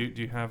know how to do that.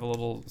 Do you have a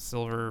little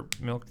silver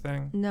milk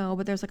thing? No,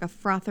 but there's like a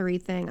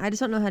frothery thing. I just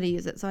don't know how to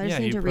use it. So I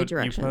just need to read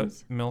directions.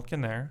 You put milk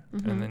in there,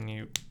 and then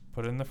you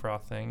put it in the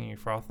froth thing, and you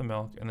froth the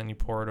milk, and then you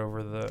pour it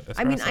over the espresso.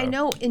 I mean, I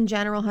know in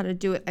general how to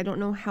do it. I don't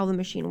know how the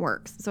machine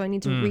works. So I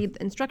need to read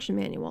the instruction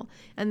manual.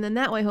 And then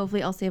that way,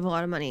 hopefully, I'll save a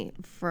lot of money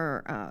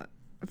for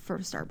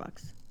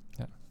Starbucks.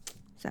 Yeah.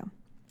 So.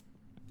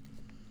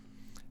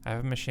 I have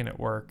a machine at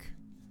work,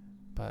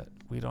 but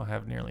we don't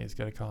have nearly as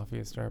good a coffee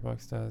as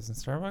Starbucks does. And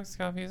Starbucks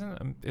coffee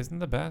isn't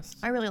the best.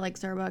 I really like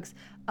Starbucks.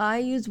 I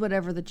use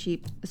whatever the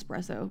cheap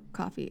espresso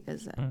coffee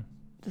is at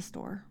the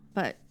store.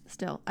 But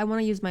still, I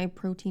want to use my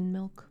protein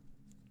milk.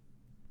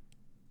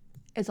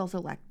 It's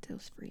also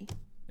lactose free.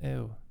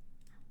 Ew.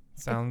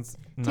 Sounds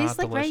not tastes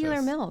like delicious.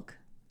 regular milk.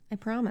 I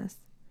promise.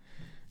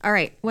 All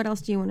right. What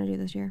else do you want to do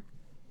this year?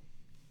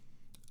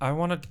 I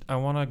want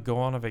to go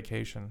on a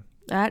vacation.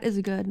 That is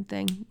a good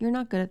thing. You're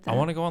not good at that. I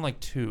want to go on like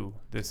 2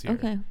 this year.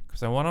 Okay.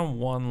 Because I went on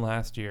 1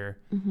 last year,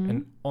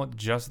 and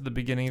just at the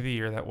beginning of the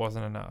year, that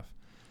wasn't enough.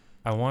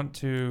 I want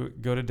to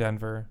go to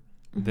Denver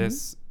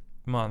this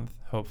month,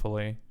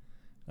 hopefully.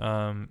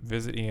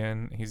 Visit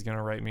Ian. He's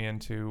gonna write me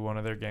into one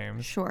of their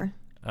games. Sure.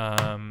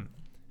 And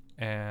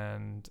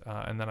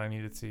then I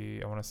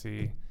want to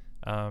see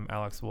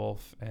Alex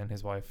Wolf and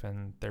his wife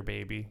and their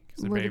baby,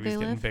 because their Where do baby's they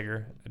getting live?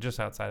 bigger, just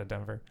outside of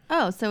Denver.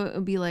 Oh, so it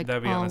would be like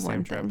That'd be on all the same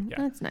one trip, thing. yeah.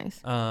 That's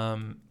nice.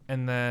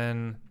 And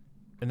then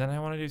I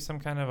want to do some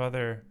kind of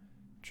other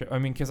trip. I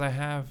mean, because I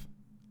have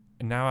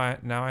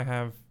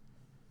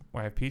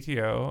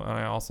PTO, and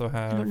I also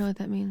I don't have know what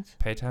that means.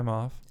 pay time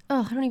off.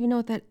 Oh, I don't even know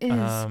what that is.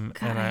 And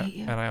God, I hate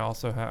you. I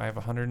also have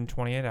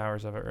 128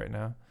 hours of it right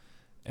now,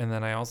 and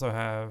then I also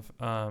have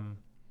I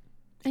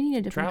need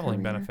a different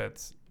traveling career.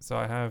 benefits. So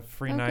I have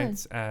free Oh, good.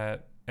 nights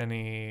at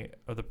any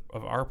of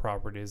our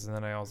properties, and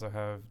then I also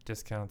have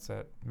discounts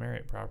at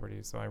Marriott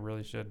properties. So I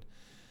really should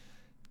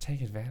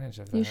take advantage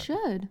of that. You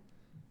should.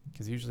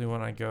 Because usually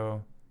when I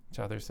go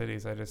to other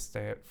cities, I just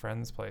stay at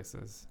friends'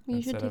 places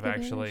You should instead of take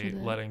advantage actually of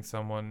that. letting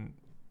someone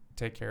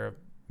take care of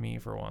me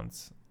for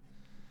once.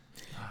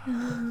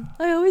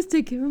 I always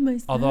take care of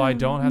myself. Although I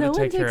don't have No to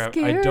one take care takes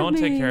of I don't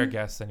take me. care of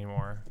guests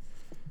anymore.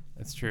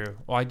 It's true.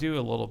 Well, I do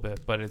a little bit,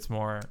 but it's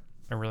more.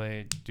 I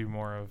really do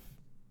more of,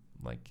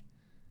 like,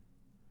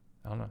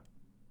 I don't know,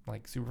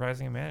 like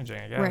supervising and managing,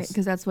 I guess. Right,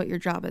 because that's what your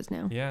job is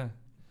now. Yeah.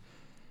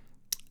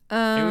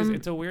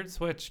 It's a weird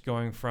switch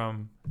going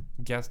from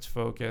guest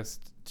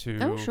focused to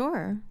Oh,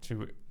 sure.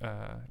 to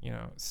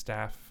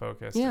staff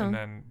focused, Yeah. and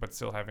then but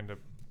still having to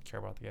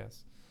care about the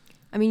guests.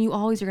 I mean, you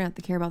always are going to have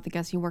to care about the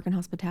guests. You work in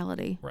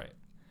hospitality. Right.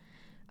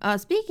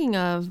 Speaking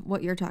of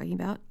what you're talking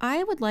about,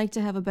 I would like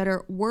to have a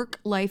better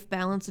work-life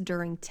balance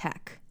during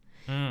tech.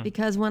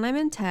 Because when I'm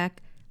in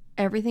tech,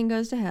 everything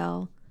goes to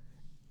hell,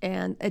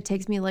 and it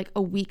takes me like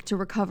a week to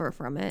recover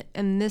from it.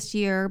 And this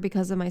year,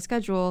 because of my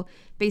schedule,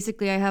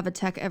 basically I have a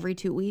tech every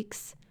 2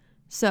 weeks.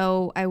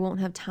 So I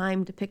won't have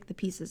time to pick the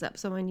pieces up.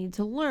 So I need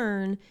to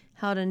learn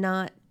how to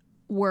not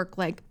work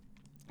like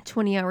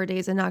 20-hour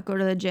days and not go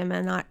to the gym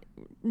and not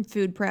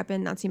food prep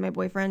and not see my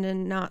boyfriend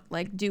and not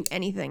like do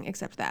anything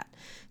except that.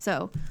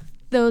 So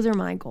those are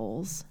my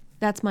goals.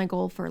 That's my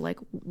goal for like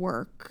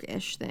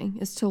work-ish thing,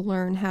 is to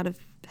learn how to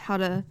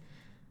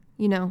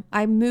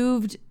I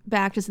moved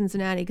back to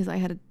Cincinnati because I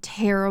had a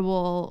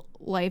terrible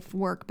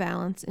life-work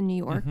balance in New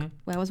York.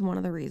 That was one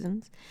of the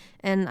reasons.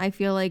 And I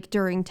feel like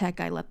during tech,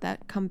 I let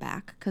that come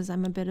back because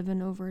I'm a bit of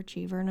an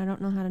overachiever and I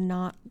don't know how to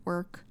not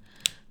work.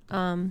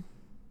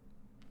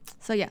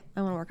 So yeah,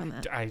 I want to work on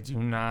that. I do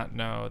not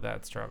know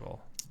that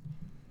struggle.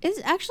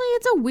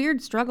 It's a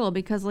weird struggle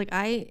because like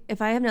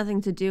if I have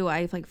nothing to do,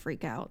 I like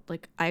freak out.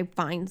 Like I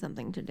find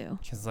something to do.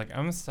 Because like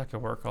I'm stuck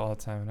at work all the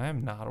time, and I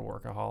am not a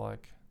workaholic,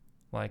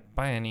 like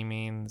by any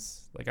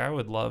means. Like I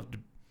would love to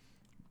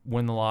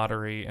win the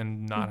lottery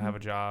and not have a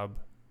job.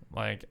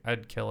 Like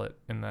I'd kill it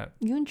in that.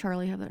 You and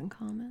Charlie have that in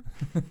common.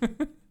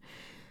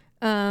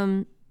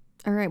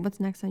 All right, what's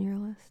next on your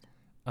list?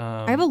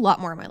 I have a lot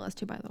more on my list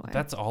too, by the way.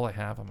 That's all I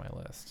have on my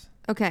list.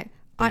 Okay.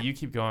 But you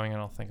keep going,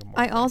 and I'll think of more.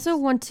 I also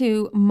want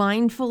to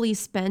mindfully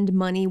spend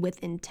money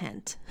with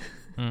intent.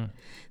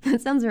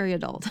 That sounds very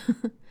adult.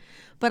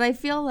 But I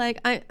feel like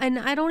I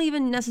don't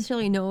even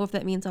necessarily know if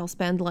that means I'll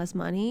spend less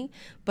money,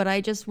 but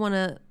I just want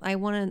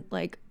to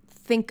like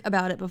think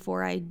about it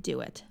before I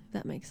do it. If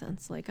that makes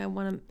sense. Like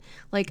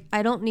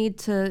I don't need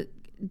to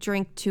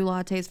drink 2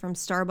 lattes from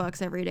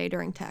Starbucks every day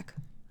during tech.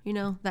 You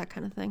know, that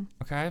kind of thing.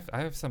 Okay, I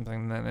have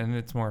something then, and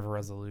it's more of a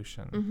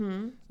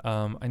resolution.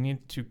 I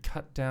need to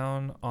cut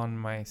down on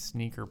my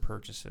sneaker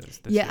purchases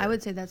this year. I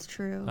would say that's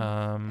true.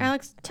 Um,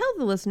 Alex, tell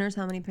the listeners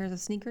how many pairs of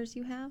sneakers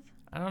you have.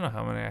 I don't know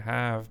how many I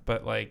have,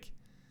 but like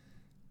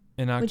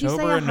in Would you say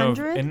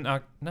October and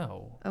 100?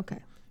 no.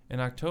 Okay.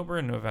 In October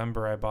and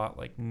November, I bought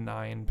like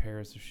 9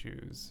 pairs of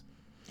shoes.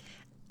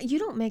 You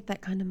don't make that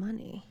kind of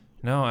money.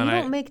 No, and You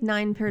don't make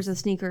 9 pairs of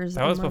sneakers.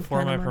 that was a month before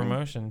kind my of money.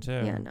 promotion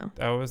too. Yeah, no.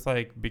 That was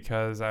like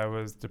because I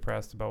was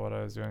depressed about what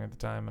I was doing at the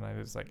time, and I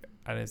just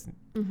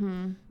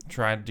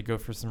tried to go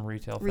for some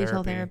retail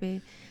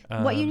therapy.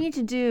 What you need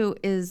to do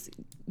is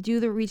do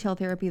the retail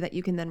therapy that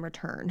you can then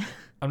return.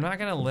 I'm not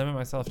gonna limit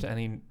myself to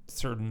any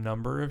certain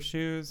number of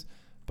shoes,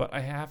 but I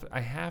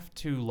have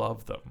to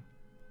love them.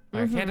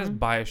 I can't just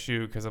buy a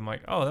shoe because I'm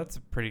like, oh, that's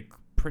a pretty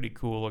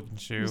cool looking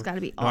shoe. It's got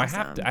to be No,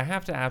 awesome. I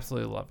have to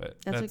absolutely love it.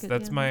 That's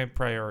That's my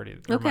priority.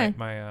 Okay. Or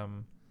my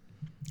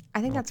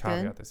I think that's good.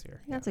 caveat this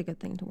year. That's a good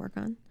thing to work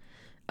on.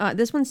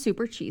 This one's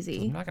super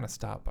cheesy. I'm not gonna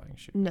stop buying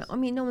shoes. No, I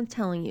mean, no one's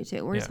telling you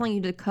to. We're just telling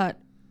you to cut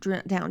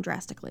down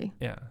drastically.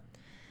 Yeah.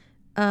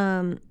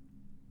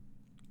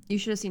 You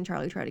should have seen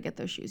Charlie try to get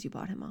those shoes you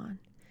bought him on.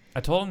 I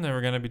told him they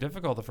were gonna be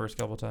difficult the first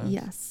couple times.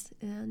 Yes,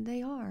 and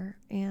they are.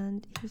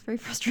 And he was very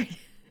frustrated.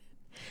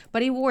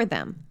 But he wore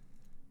them.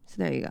 So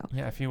there you go.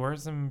 Yeah, if he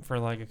wears them for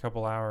like a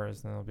couple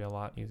hours, then it'll be a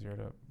lot easier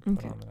to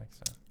put on the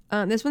next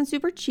time. This one's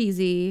super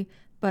cheesy,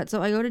 but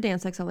so I go to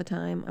DanceX all the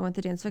time. I went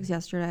to DanceX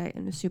yesterday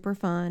and it was super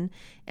fun.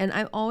 And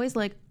I always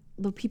like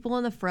the people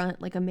in the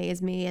front like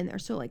amaze me and they're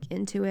so like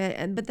into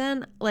it. But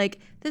then like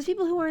there's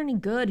people who aren't any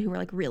good who are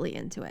like really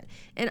into it.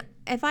 And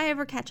if I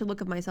ever catch a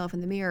look of myself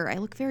in the mirror, I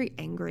look very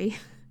angry.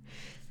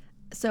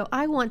 So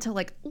I want to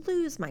like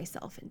lose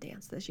myself in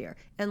dance this year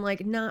and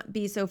like not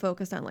be so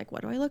focused on like,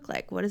 what do I look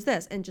like? What is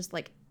this? And just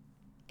like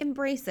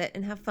embrace it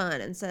and have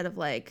fun instead of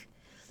like,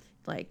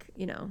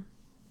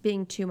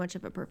 being too much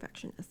of a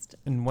perfectionist.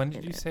 And when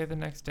did you say the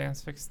next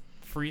Dance Fix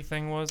free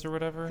thing was or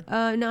whatever?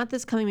 Not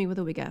this coming week, but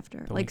the week after.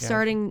 The like week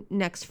starting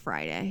next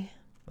Friday.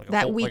 Like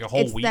That week, like a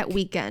whole it's week? that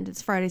weekend.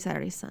 It's Friday,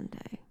 Saturday,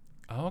 Sunday.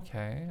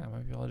 Okay, I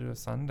might be able to do a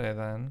Sunday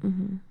then,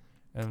 Mm-hmm.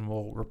 and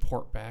we'll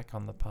report back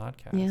on the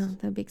podcast. Yeah,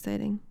 that'd be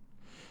exciting.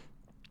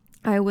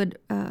 I would.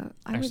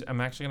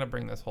 I'm actually gonna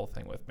bring this whole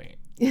thing with me.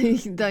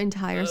 The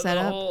entire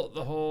setup.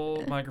 The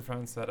whole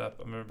microphone setup.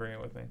 I'm gonna bring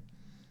it with me.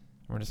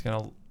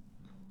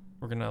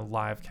 We're gonna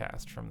live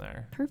cast from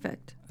there.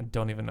 Perfect. I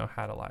don't even know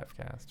how to live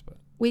cast, but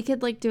We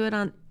could like do it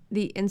on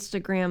the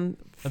Instagram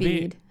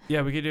feed.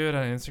 Yeah, we could do it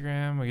on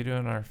Instagram. We could do it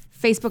on our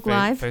Facebook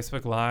Live.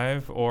 Facebook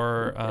Live,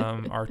 or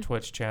our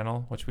Twitch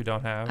channel, which we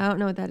don't have. I don't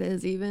know what that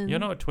is even. You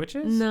don't know what Twitch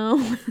is?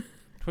 No.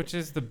 Twitch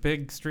is the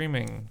big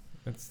streaming.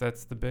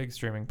 That's the big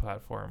streaming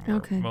platform where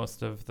Okay.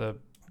 most of the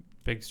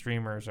big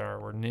streamers are,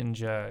 where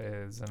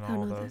Ninja is and I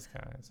all know those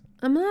guys.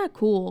 I'm not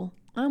cool.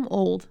 I'm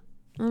old.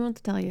 I don't know what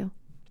to tell you.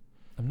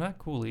 I'm not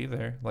cool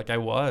either. Like I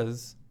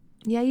was,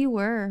 Yeah, you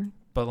were.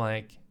 but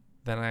like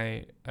then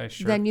I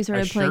shirked, Then you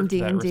started playing that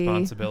D&D.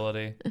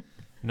 responsibility.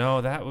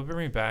 No, that would bring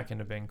me back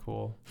into being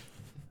cool.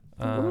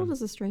 The world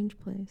is a strange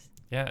place.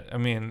 Yeah, I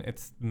mean,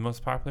 it's the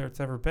most popular it's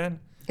ever been.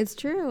 It's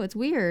true. It's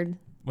weird.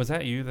 Was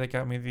that you that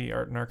got me the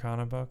Art and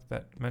Arcana book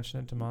that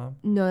mentioned it to Mom?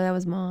 No, that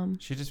was Mom.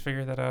 She just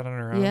figured that out on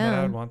her own that Yeah.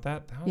 I would want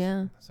that?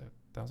 Yeah.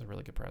 That was a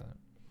really good present.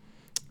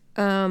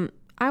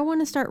 I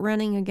want to start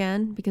running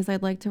again because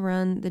I'd like to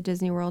run the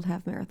Disney World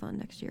half marathon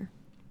next year.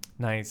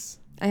 Nice.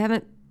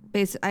 I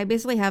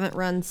basically haven't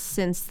run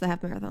since the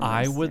half marathon.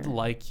 I last would year.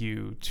 like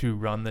you to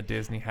run the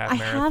Disney half I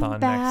marathon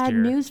have bad next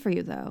year. news for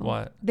you though.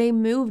 What? They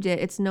moved it.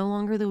 It's no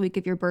longer the week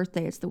of your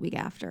birthday. It's the week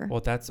after.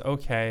 Well, that's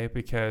okay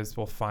because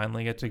we'll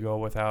finally get to go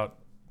without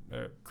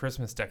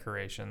Christmas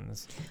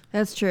decorations.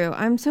 That's true.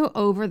 I'm so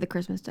over the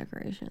Christmas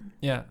decoration.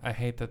 Yeah, I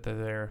hate that they're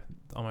there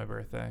on my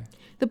birthday.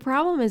 The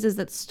problem is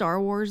that Star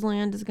Wars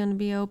Land is going to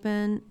be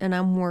open, and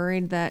I'm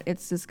worried that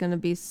it's just going to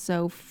be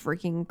so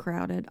freaking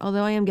crowded.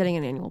 Although I am getting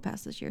an annual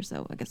pass this year,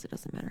 so I guess it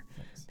doesn't matter.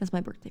 Nice. That's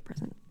my birthday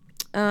present.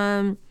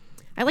 I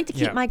like to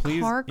keep my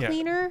car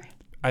cleaner.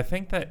 I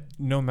think that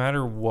no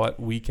matter what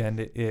weekend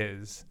it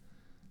is,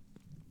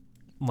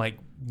 like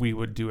we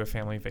would do a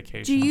family Do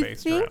vacation you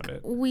based think around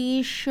it.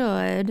 we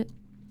should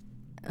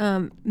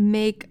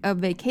make a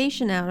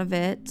vacation out of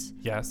it?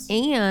 Yes.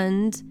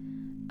 And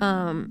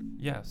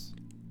Yes.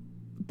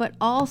 but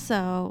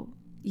also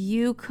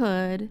you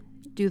could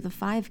do the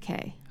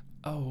 5K.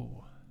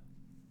 Oh.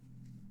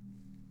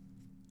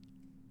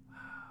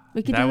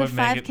 We could do the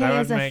 5K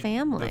as a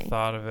family. The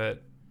thought of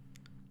it.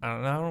 I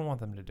don't want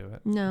them to do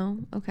it. No.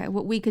 Okay.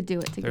 Well, we could do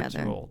it They're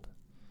together. too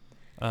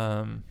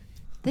old.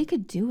 They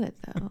could do it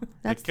though.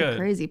 That's the could.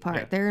 crazy part.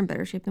 Yeah. They're in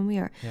better shape than we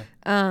are.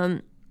 Yeah.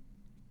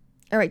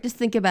 All right, just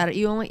think about it.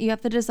 You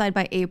have to decide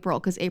by April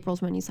because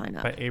April's when you sign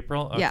up. By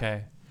April? Yeah.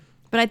 Okay.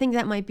 But I think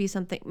that might be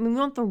something. I mean, we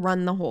don't have to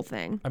run the whole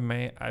thing.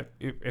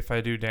 If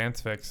I do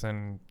Dance Fix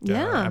and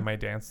Yeah. I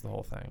might dance the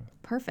whole thing.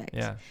 Perfect.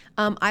 Yeah.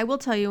 I will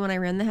tell you when I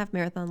ran the half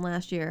marathon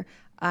last year.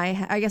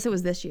 I guess it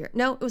was this year.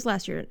 No, it was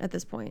last year at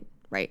this point.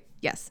 Right.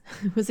 Yes,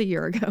 it was a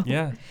year ago.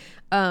 Yeah.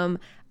 On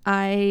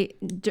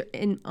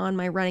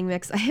my running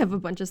mix, I have a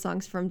bunch of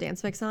songs from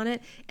Dance Mix on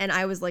it, and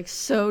I was like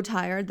so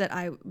tired that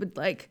I would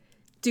like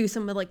do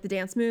some of like the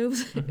dance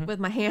moves with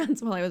my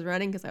hands while I was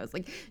running because I was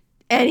like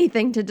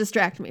anything to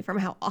distract me from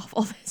how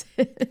awful this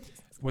is.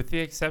 With the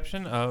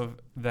exception of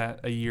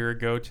that a year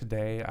ago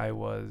today, I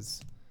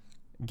was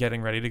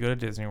getting ready to go to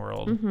Disney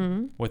World.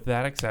 Mm-hmm. With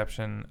that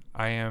exception,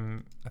 I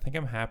think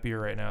I'm happier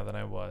right now than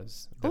I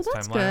was this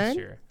that's time last good.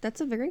 year.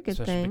 That's a very good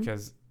Especially thing.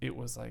 because it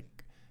was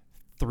like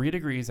 3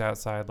 degrees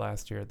outside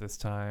last year at this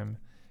time.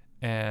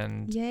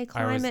 And Yay,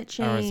 climate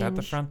change. I was at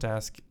the front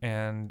desk,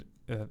 and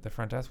the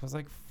front desk was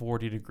like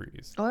 40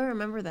 degrees. Oh, I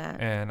remember that.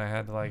 And I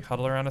had to like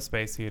huddle around a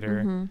space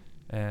heater.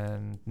 Mm-hmm.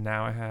 And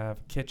now I have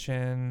a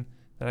kitchen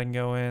that I can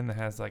go in that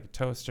has like a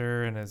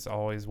toaster and is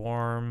always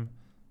warm,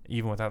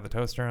 even without the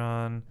toaster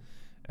on.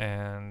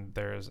 And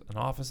there's an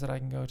office that I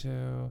can go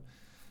to.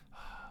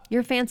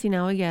 You're fancy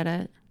now. I get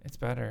it. It's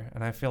better.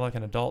 And I feel like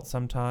an adult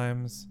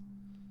sometimes.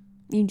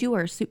 You do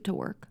wear a suit to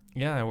work.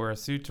 Yeah, I wear a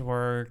suit to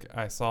work.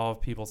 I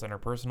solve people's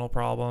interpersonal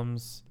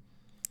problems.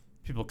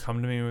 People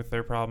come to me with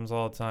their problems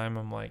all the time.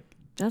 I'm like,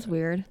 That's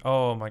weird.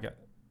 oh my God.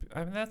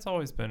 I mean, that's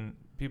always been,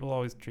 people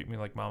always treat me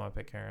like Mama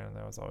Pitcairn.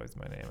 That was always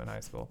my name in high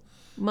school.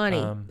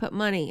 Money. Put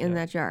money in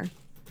that jar.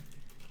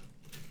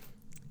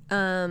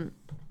 I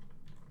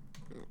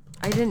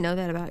didn't know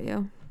that about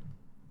you.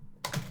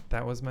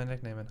 That was my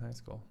nickname in high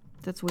school.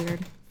 That's weird.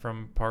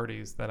 From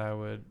parties that I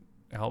would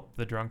help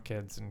the drunk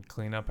kids and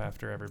clean up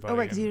after everybody. Oh,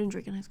 right, because you didn't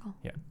drink in high school.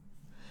 Yeah.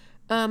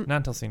 Not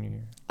until senior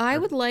year. I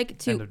Or would like end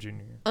to of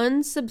junior year.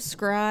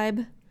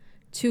 unsubscribe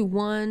to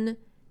one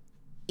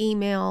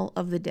email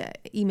a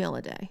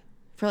day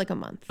for like a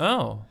month.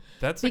 Oh,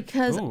 that's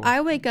Because I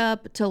wake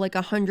up to like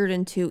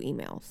 102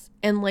 emails,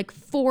 and like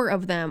 4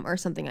 of them are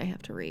something I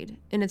have to read,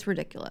 and it's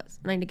ridiculous,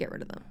 and I need to get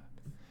rid of them.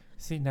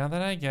 See, now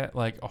that I get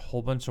like a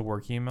whole bunch of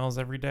work emails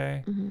every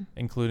day,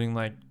 including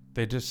like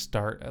they just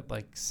start at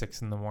like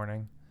 6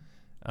 a.m.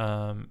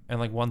 And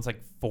like one's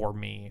like for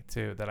me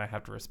too that I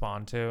have to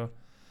respond to.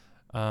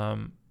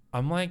 I'm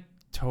like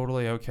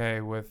totally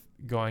okay with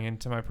going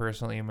into my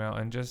personal email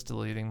and just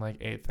deleting like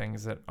 8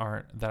 things that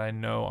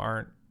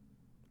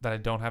I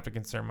don't have to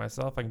concern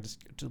myself. I can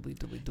just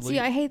delete. See,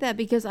 I hate that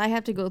because I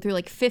have to go through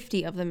like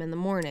 50 of them in the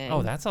morning.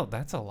 Oh, that's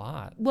a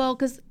lot. Well,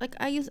 because like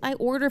I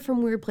order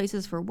from weird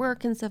places for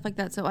work and stuff like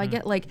that. So I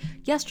get like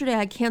yesterday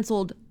I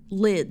canceled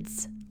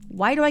Lids.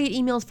 Why do I get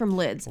emails from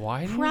Lids?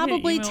 Why do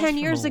Probably you get emails 10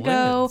 years from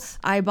ago, Lids?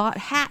 I bought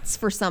hats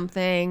for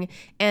something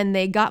and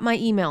they got my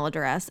email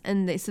address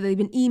and they've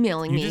been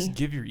emailing me. You just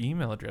give your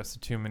email address to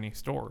too many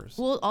stores.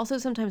 Well, also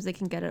sometimes they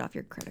can get it off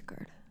your credit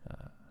card.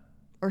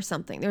 Or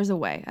something. There's a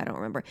way. I don't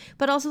remember.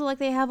 But also, like,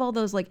 they have all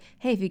those, like,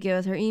 hey, if you give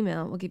us our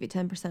email, we'll give you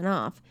 10%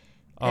 off.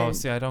 Oh, And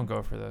see, I don't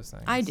go for those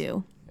things. I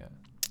do. Yeah.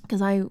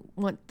 Because I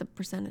want the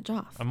percentage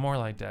off. I'm more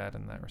like Dad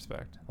in that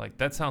respect. Like,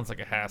 that sounds like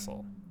a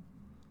hassle.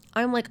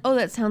 I'm like, oh,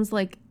 that sounds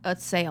like a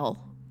sale.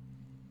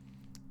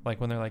 Like,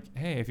 when they're like,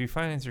 hey, if you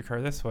finance your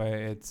car this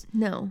way, it's...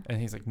 No.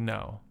 And he's like,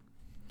 no.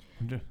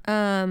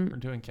 We're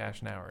doing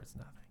cash now or it's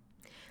nothing.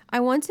 I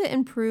want to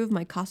improve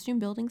my costume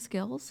building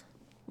skills,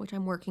 which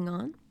I'm working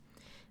on.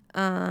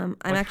 How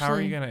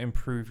are you going to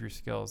improve your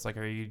skills? Like,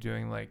 are you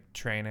doing like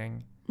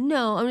training?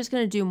 No, I'm just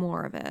going to do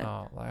more of it.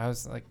 Oh, like I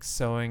was like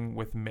sewing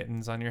with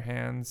mittens on your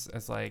hands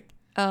as like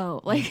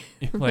like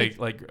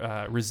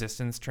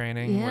resistance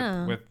training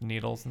Yeah. with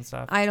needles and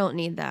stuff. I don't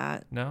need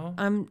that. No?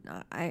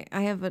 I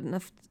have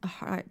enough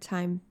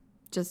time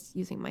just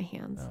using my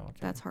hands. Oh, okay.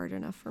 That's hard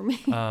enough for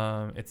me.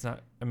 It's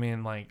not, I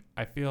mean, like,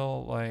 I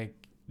feel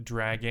like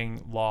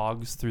dragging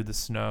logs through the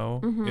snow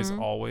is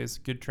always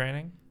good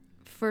training.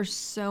 For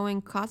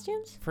sewing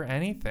costumes? For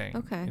anything.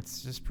 Okay.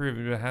 It's just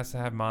proven it has to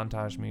have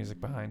montage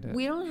music behind it.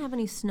 We don't have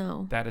any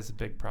snow. That is a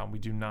big problem. We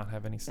do not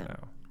have any snow.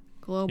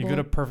 Global You go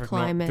to Perfect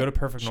climate North. Go to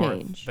Perfect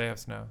change. North. They have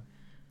snow.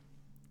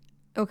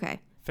 Okay.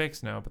 Fake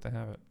snow, but they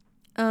have it.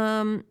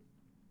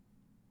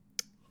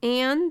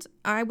 And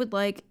I would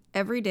like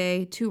every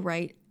day to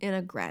write in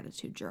a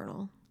gratitude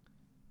journal.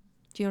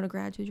 Do you know what a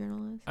gratitude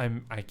journal is?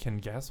 I can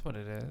guess what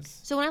it is.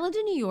 So when I lived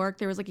in New York,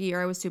 there was like a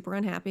year I was super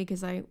unhappy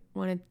because I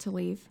wanted to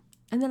leave.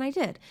 And then I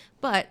did.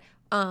 But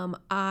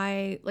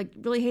I like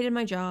really hated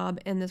my job.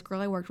 And this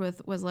girl I worked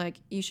with was like,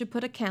 you should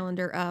put a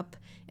calendar up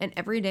and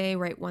every day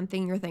write one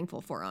thing you're thankful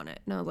for on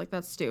it. And I was like,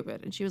 that's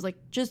stupid. And she was like,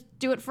 just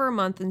do it for a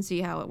month and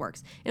see how it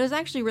works. And it was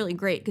actually really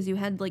great because you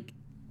had like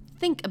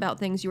think about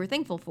things you were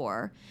thankful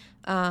for.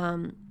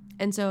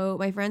 And so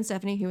my friend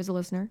Stephanie, who was a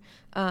listener,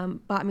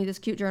 bought me this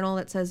cute journal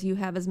that says you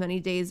have as many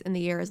days in the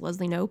year as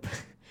Leslie Knope.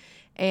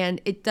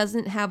 And it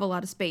doesn't have a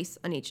lot of space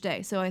on each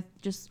day. So I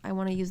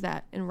want to use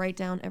that and write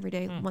down every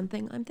day one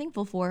thing I'm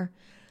thankful for.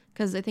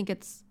 Because I think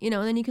it's, and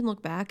then you can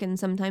look back and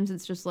sometimes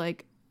it's just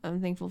like,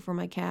 I'm thankful for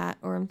my cat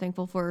or I'm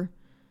thankful for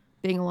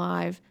being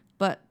alive.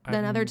 But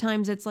then other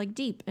times it's like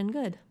deep and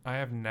good. I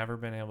have never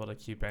been able to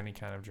keep any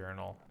kind of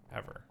journal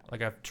ever.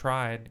 Like I've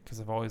tried because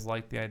I've always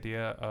liked the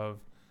idea of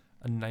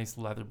a nice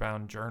leather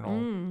bound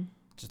journal.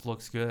 Just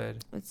looks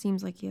good. It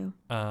seems like you.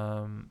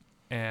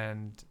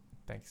 And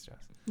thanks,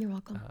 Jess. You're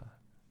welcome.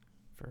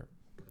 For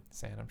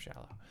saying I'm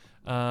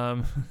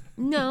shallow.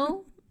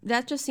 No,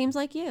 that just seems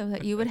like you,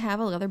 that you would have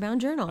a leather bound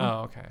journal.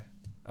 Oh, okay.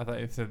 I thought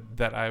you said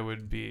that I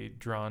would be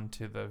drawn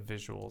to the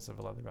visuals of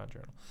a leather bound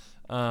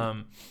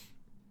journal.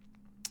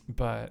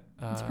 But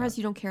I'm surprised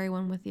you don't carry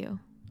one with you.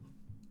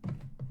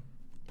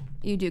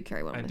 You do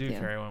carry one with you. I do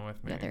carry one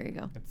with me. Yeah, there you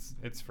go.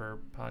 It's for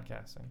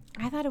podcasting.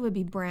 I thought it would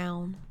be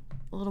brown,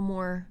 a little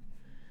more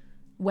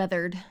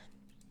weathered.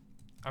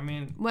 I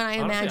mean, when I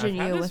imagine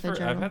you with a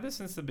journal. I've had this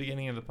since the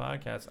beginning of the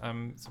podcast.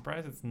 I'm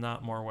surprised it's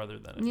not more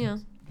weathered than it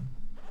is.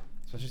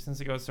 Especially since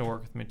it goes to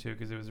work with me too,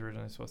 because it was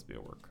originally supposed to be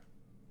a work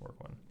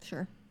one.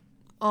 Sure.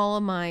 All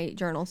of my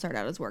journals start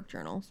out as work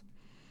journals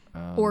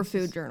or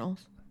food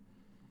journals.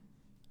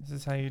 This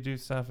is how you do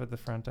stuff at the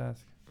front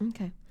desk.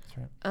 Okay.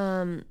 That's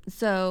right.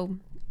 So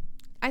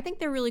I think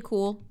they're really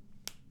cool.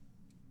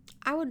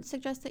 I would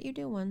suggest that you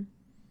do one.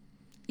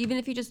 Even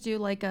if you just do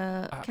like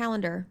a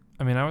calendar.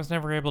 I mean, I was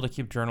never able to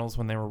keep journals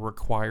when they were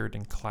required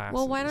in classes.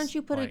 Well, why don't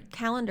you put a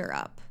calendar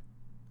up?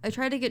 I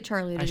tried to get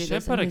Charlie to do this. I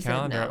should put a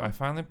calendar up. I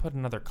finally put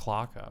another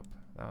clock up.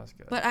 That was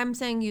good. But I'm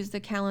saying use the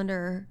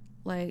calendar.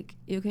 Like,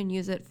 you can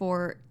use it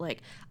for,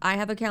 like, I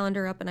have a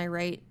calendar up and I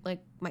write,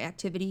 like, my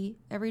activity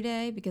every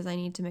day because I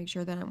need to make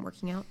sure that I'm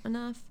working out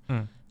enough.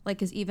 Like,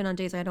 because even on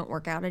days I don't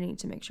work out, I need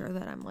to make sure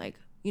that I'm, like,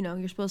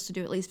 you're supposed to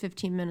do at least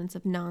 15 minutes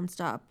of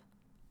nonstop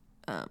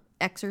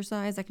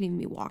exercise. I could even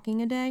be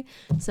walking a day.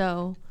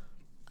 So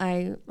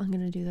I'm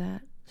going to do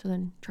that. So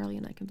then Charlie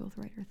and I can both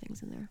write our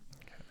things in there.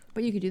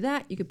 But you could do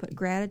that. You could put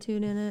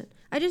gratitude in it.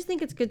 I just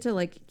think it's good to,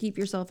 like, keep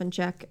yourself in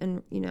check.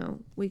 And,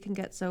 we can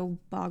get so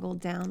boggled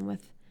down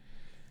with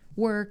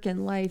work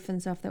and life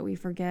and stuff that we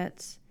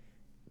forget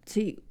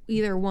to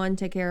either, one,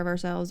 take care of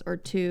ourselves, or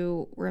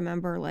two,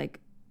 remember, like,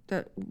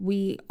 that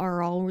we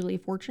are all really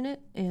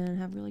fortunate and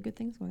have really good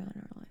things going on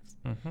in our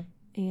lives.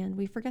 And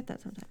we forget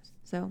that sometimes.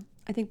 So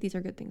I think these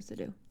are good things to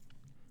do.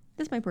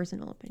 That's my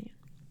personal opinion.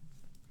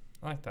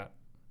 I like that.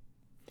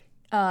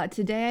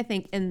 Today, I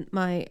think in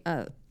my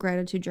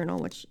gratitude journal,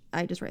 which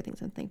I just write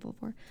things I'm thankful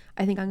for,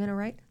 I think I'm going to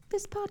write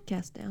this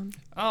podcast down.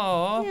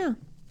 Oh. Yeah.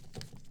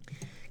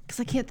 Because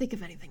I can't think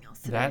of anything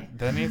else today.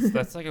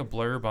 That's like a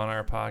blurb on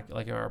our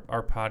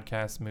our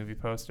podcast movie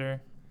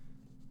poster.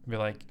 Be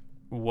like,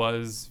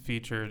 was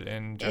featured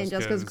in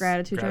Jessica's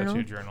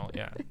gratitude journal.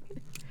 Yeah.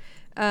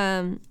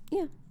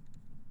 Yeah.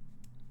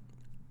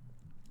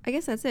 I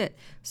guess that's it.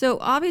 So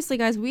obviously,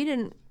 guys, we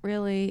didn't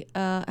really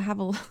have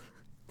a.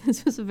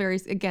 This was a very,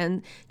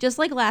 again, just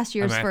like last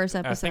year's first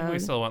episode. I think we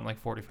still went like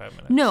 45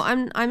 minutes. No,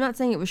 I'm not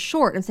saying it was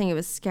short. I'm saying it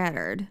was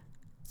scattered.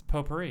 It's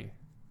potpourri.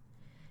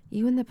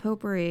 You and the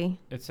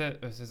potpourri. It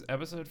says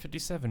episode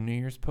 57, New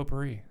Year's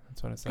potpourri.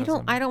 That's what it says.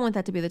 I don't want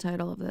that to be the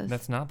title of this.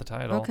 That's not the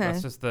title. Okay.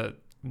 That's just the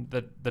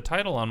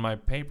title on my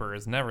paper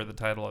is never the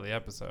title of the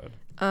episode.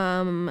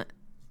 Potpourri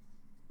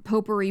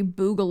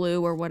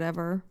Boogaloo or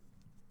whatever.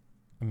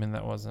 I mean,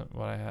 that wasn't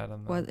what I had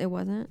on the... It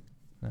wasn't?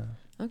 No.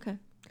 Okay.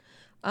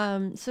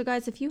 So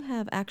guys, if you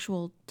have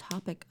actual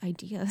topic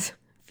ideas,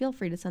 feel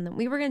free to send them.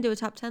 We were going to do a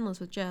top 10 list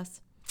with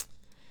Jess.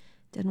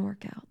 Didn't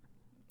work out.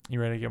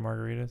 You ready to get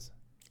margaritas?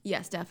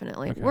 Yes,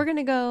 definitely. Okay. We're going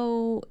to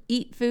go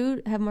eat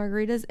food, have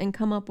margaritas, and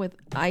come up with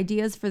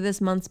ideas for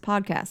this month's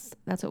podcast.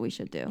 That's what we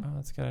should do. Oh,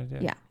 that's a good idea.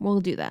 Yeah, we'll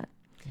do that.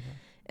 Okay.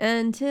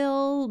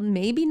 Until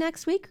maybe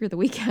next week or the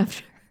week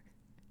after.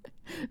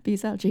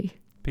 Peace out, G.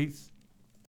 Peace.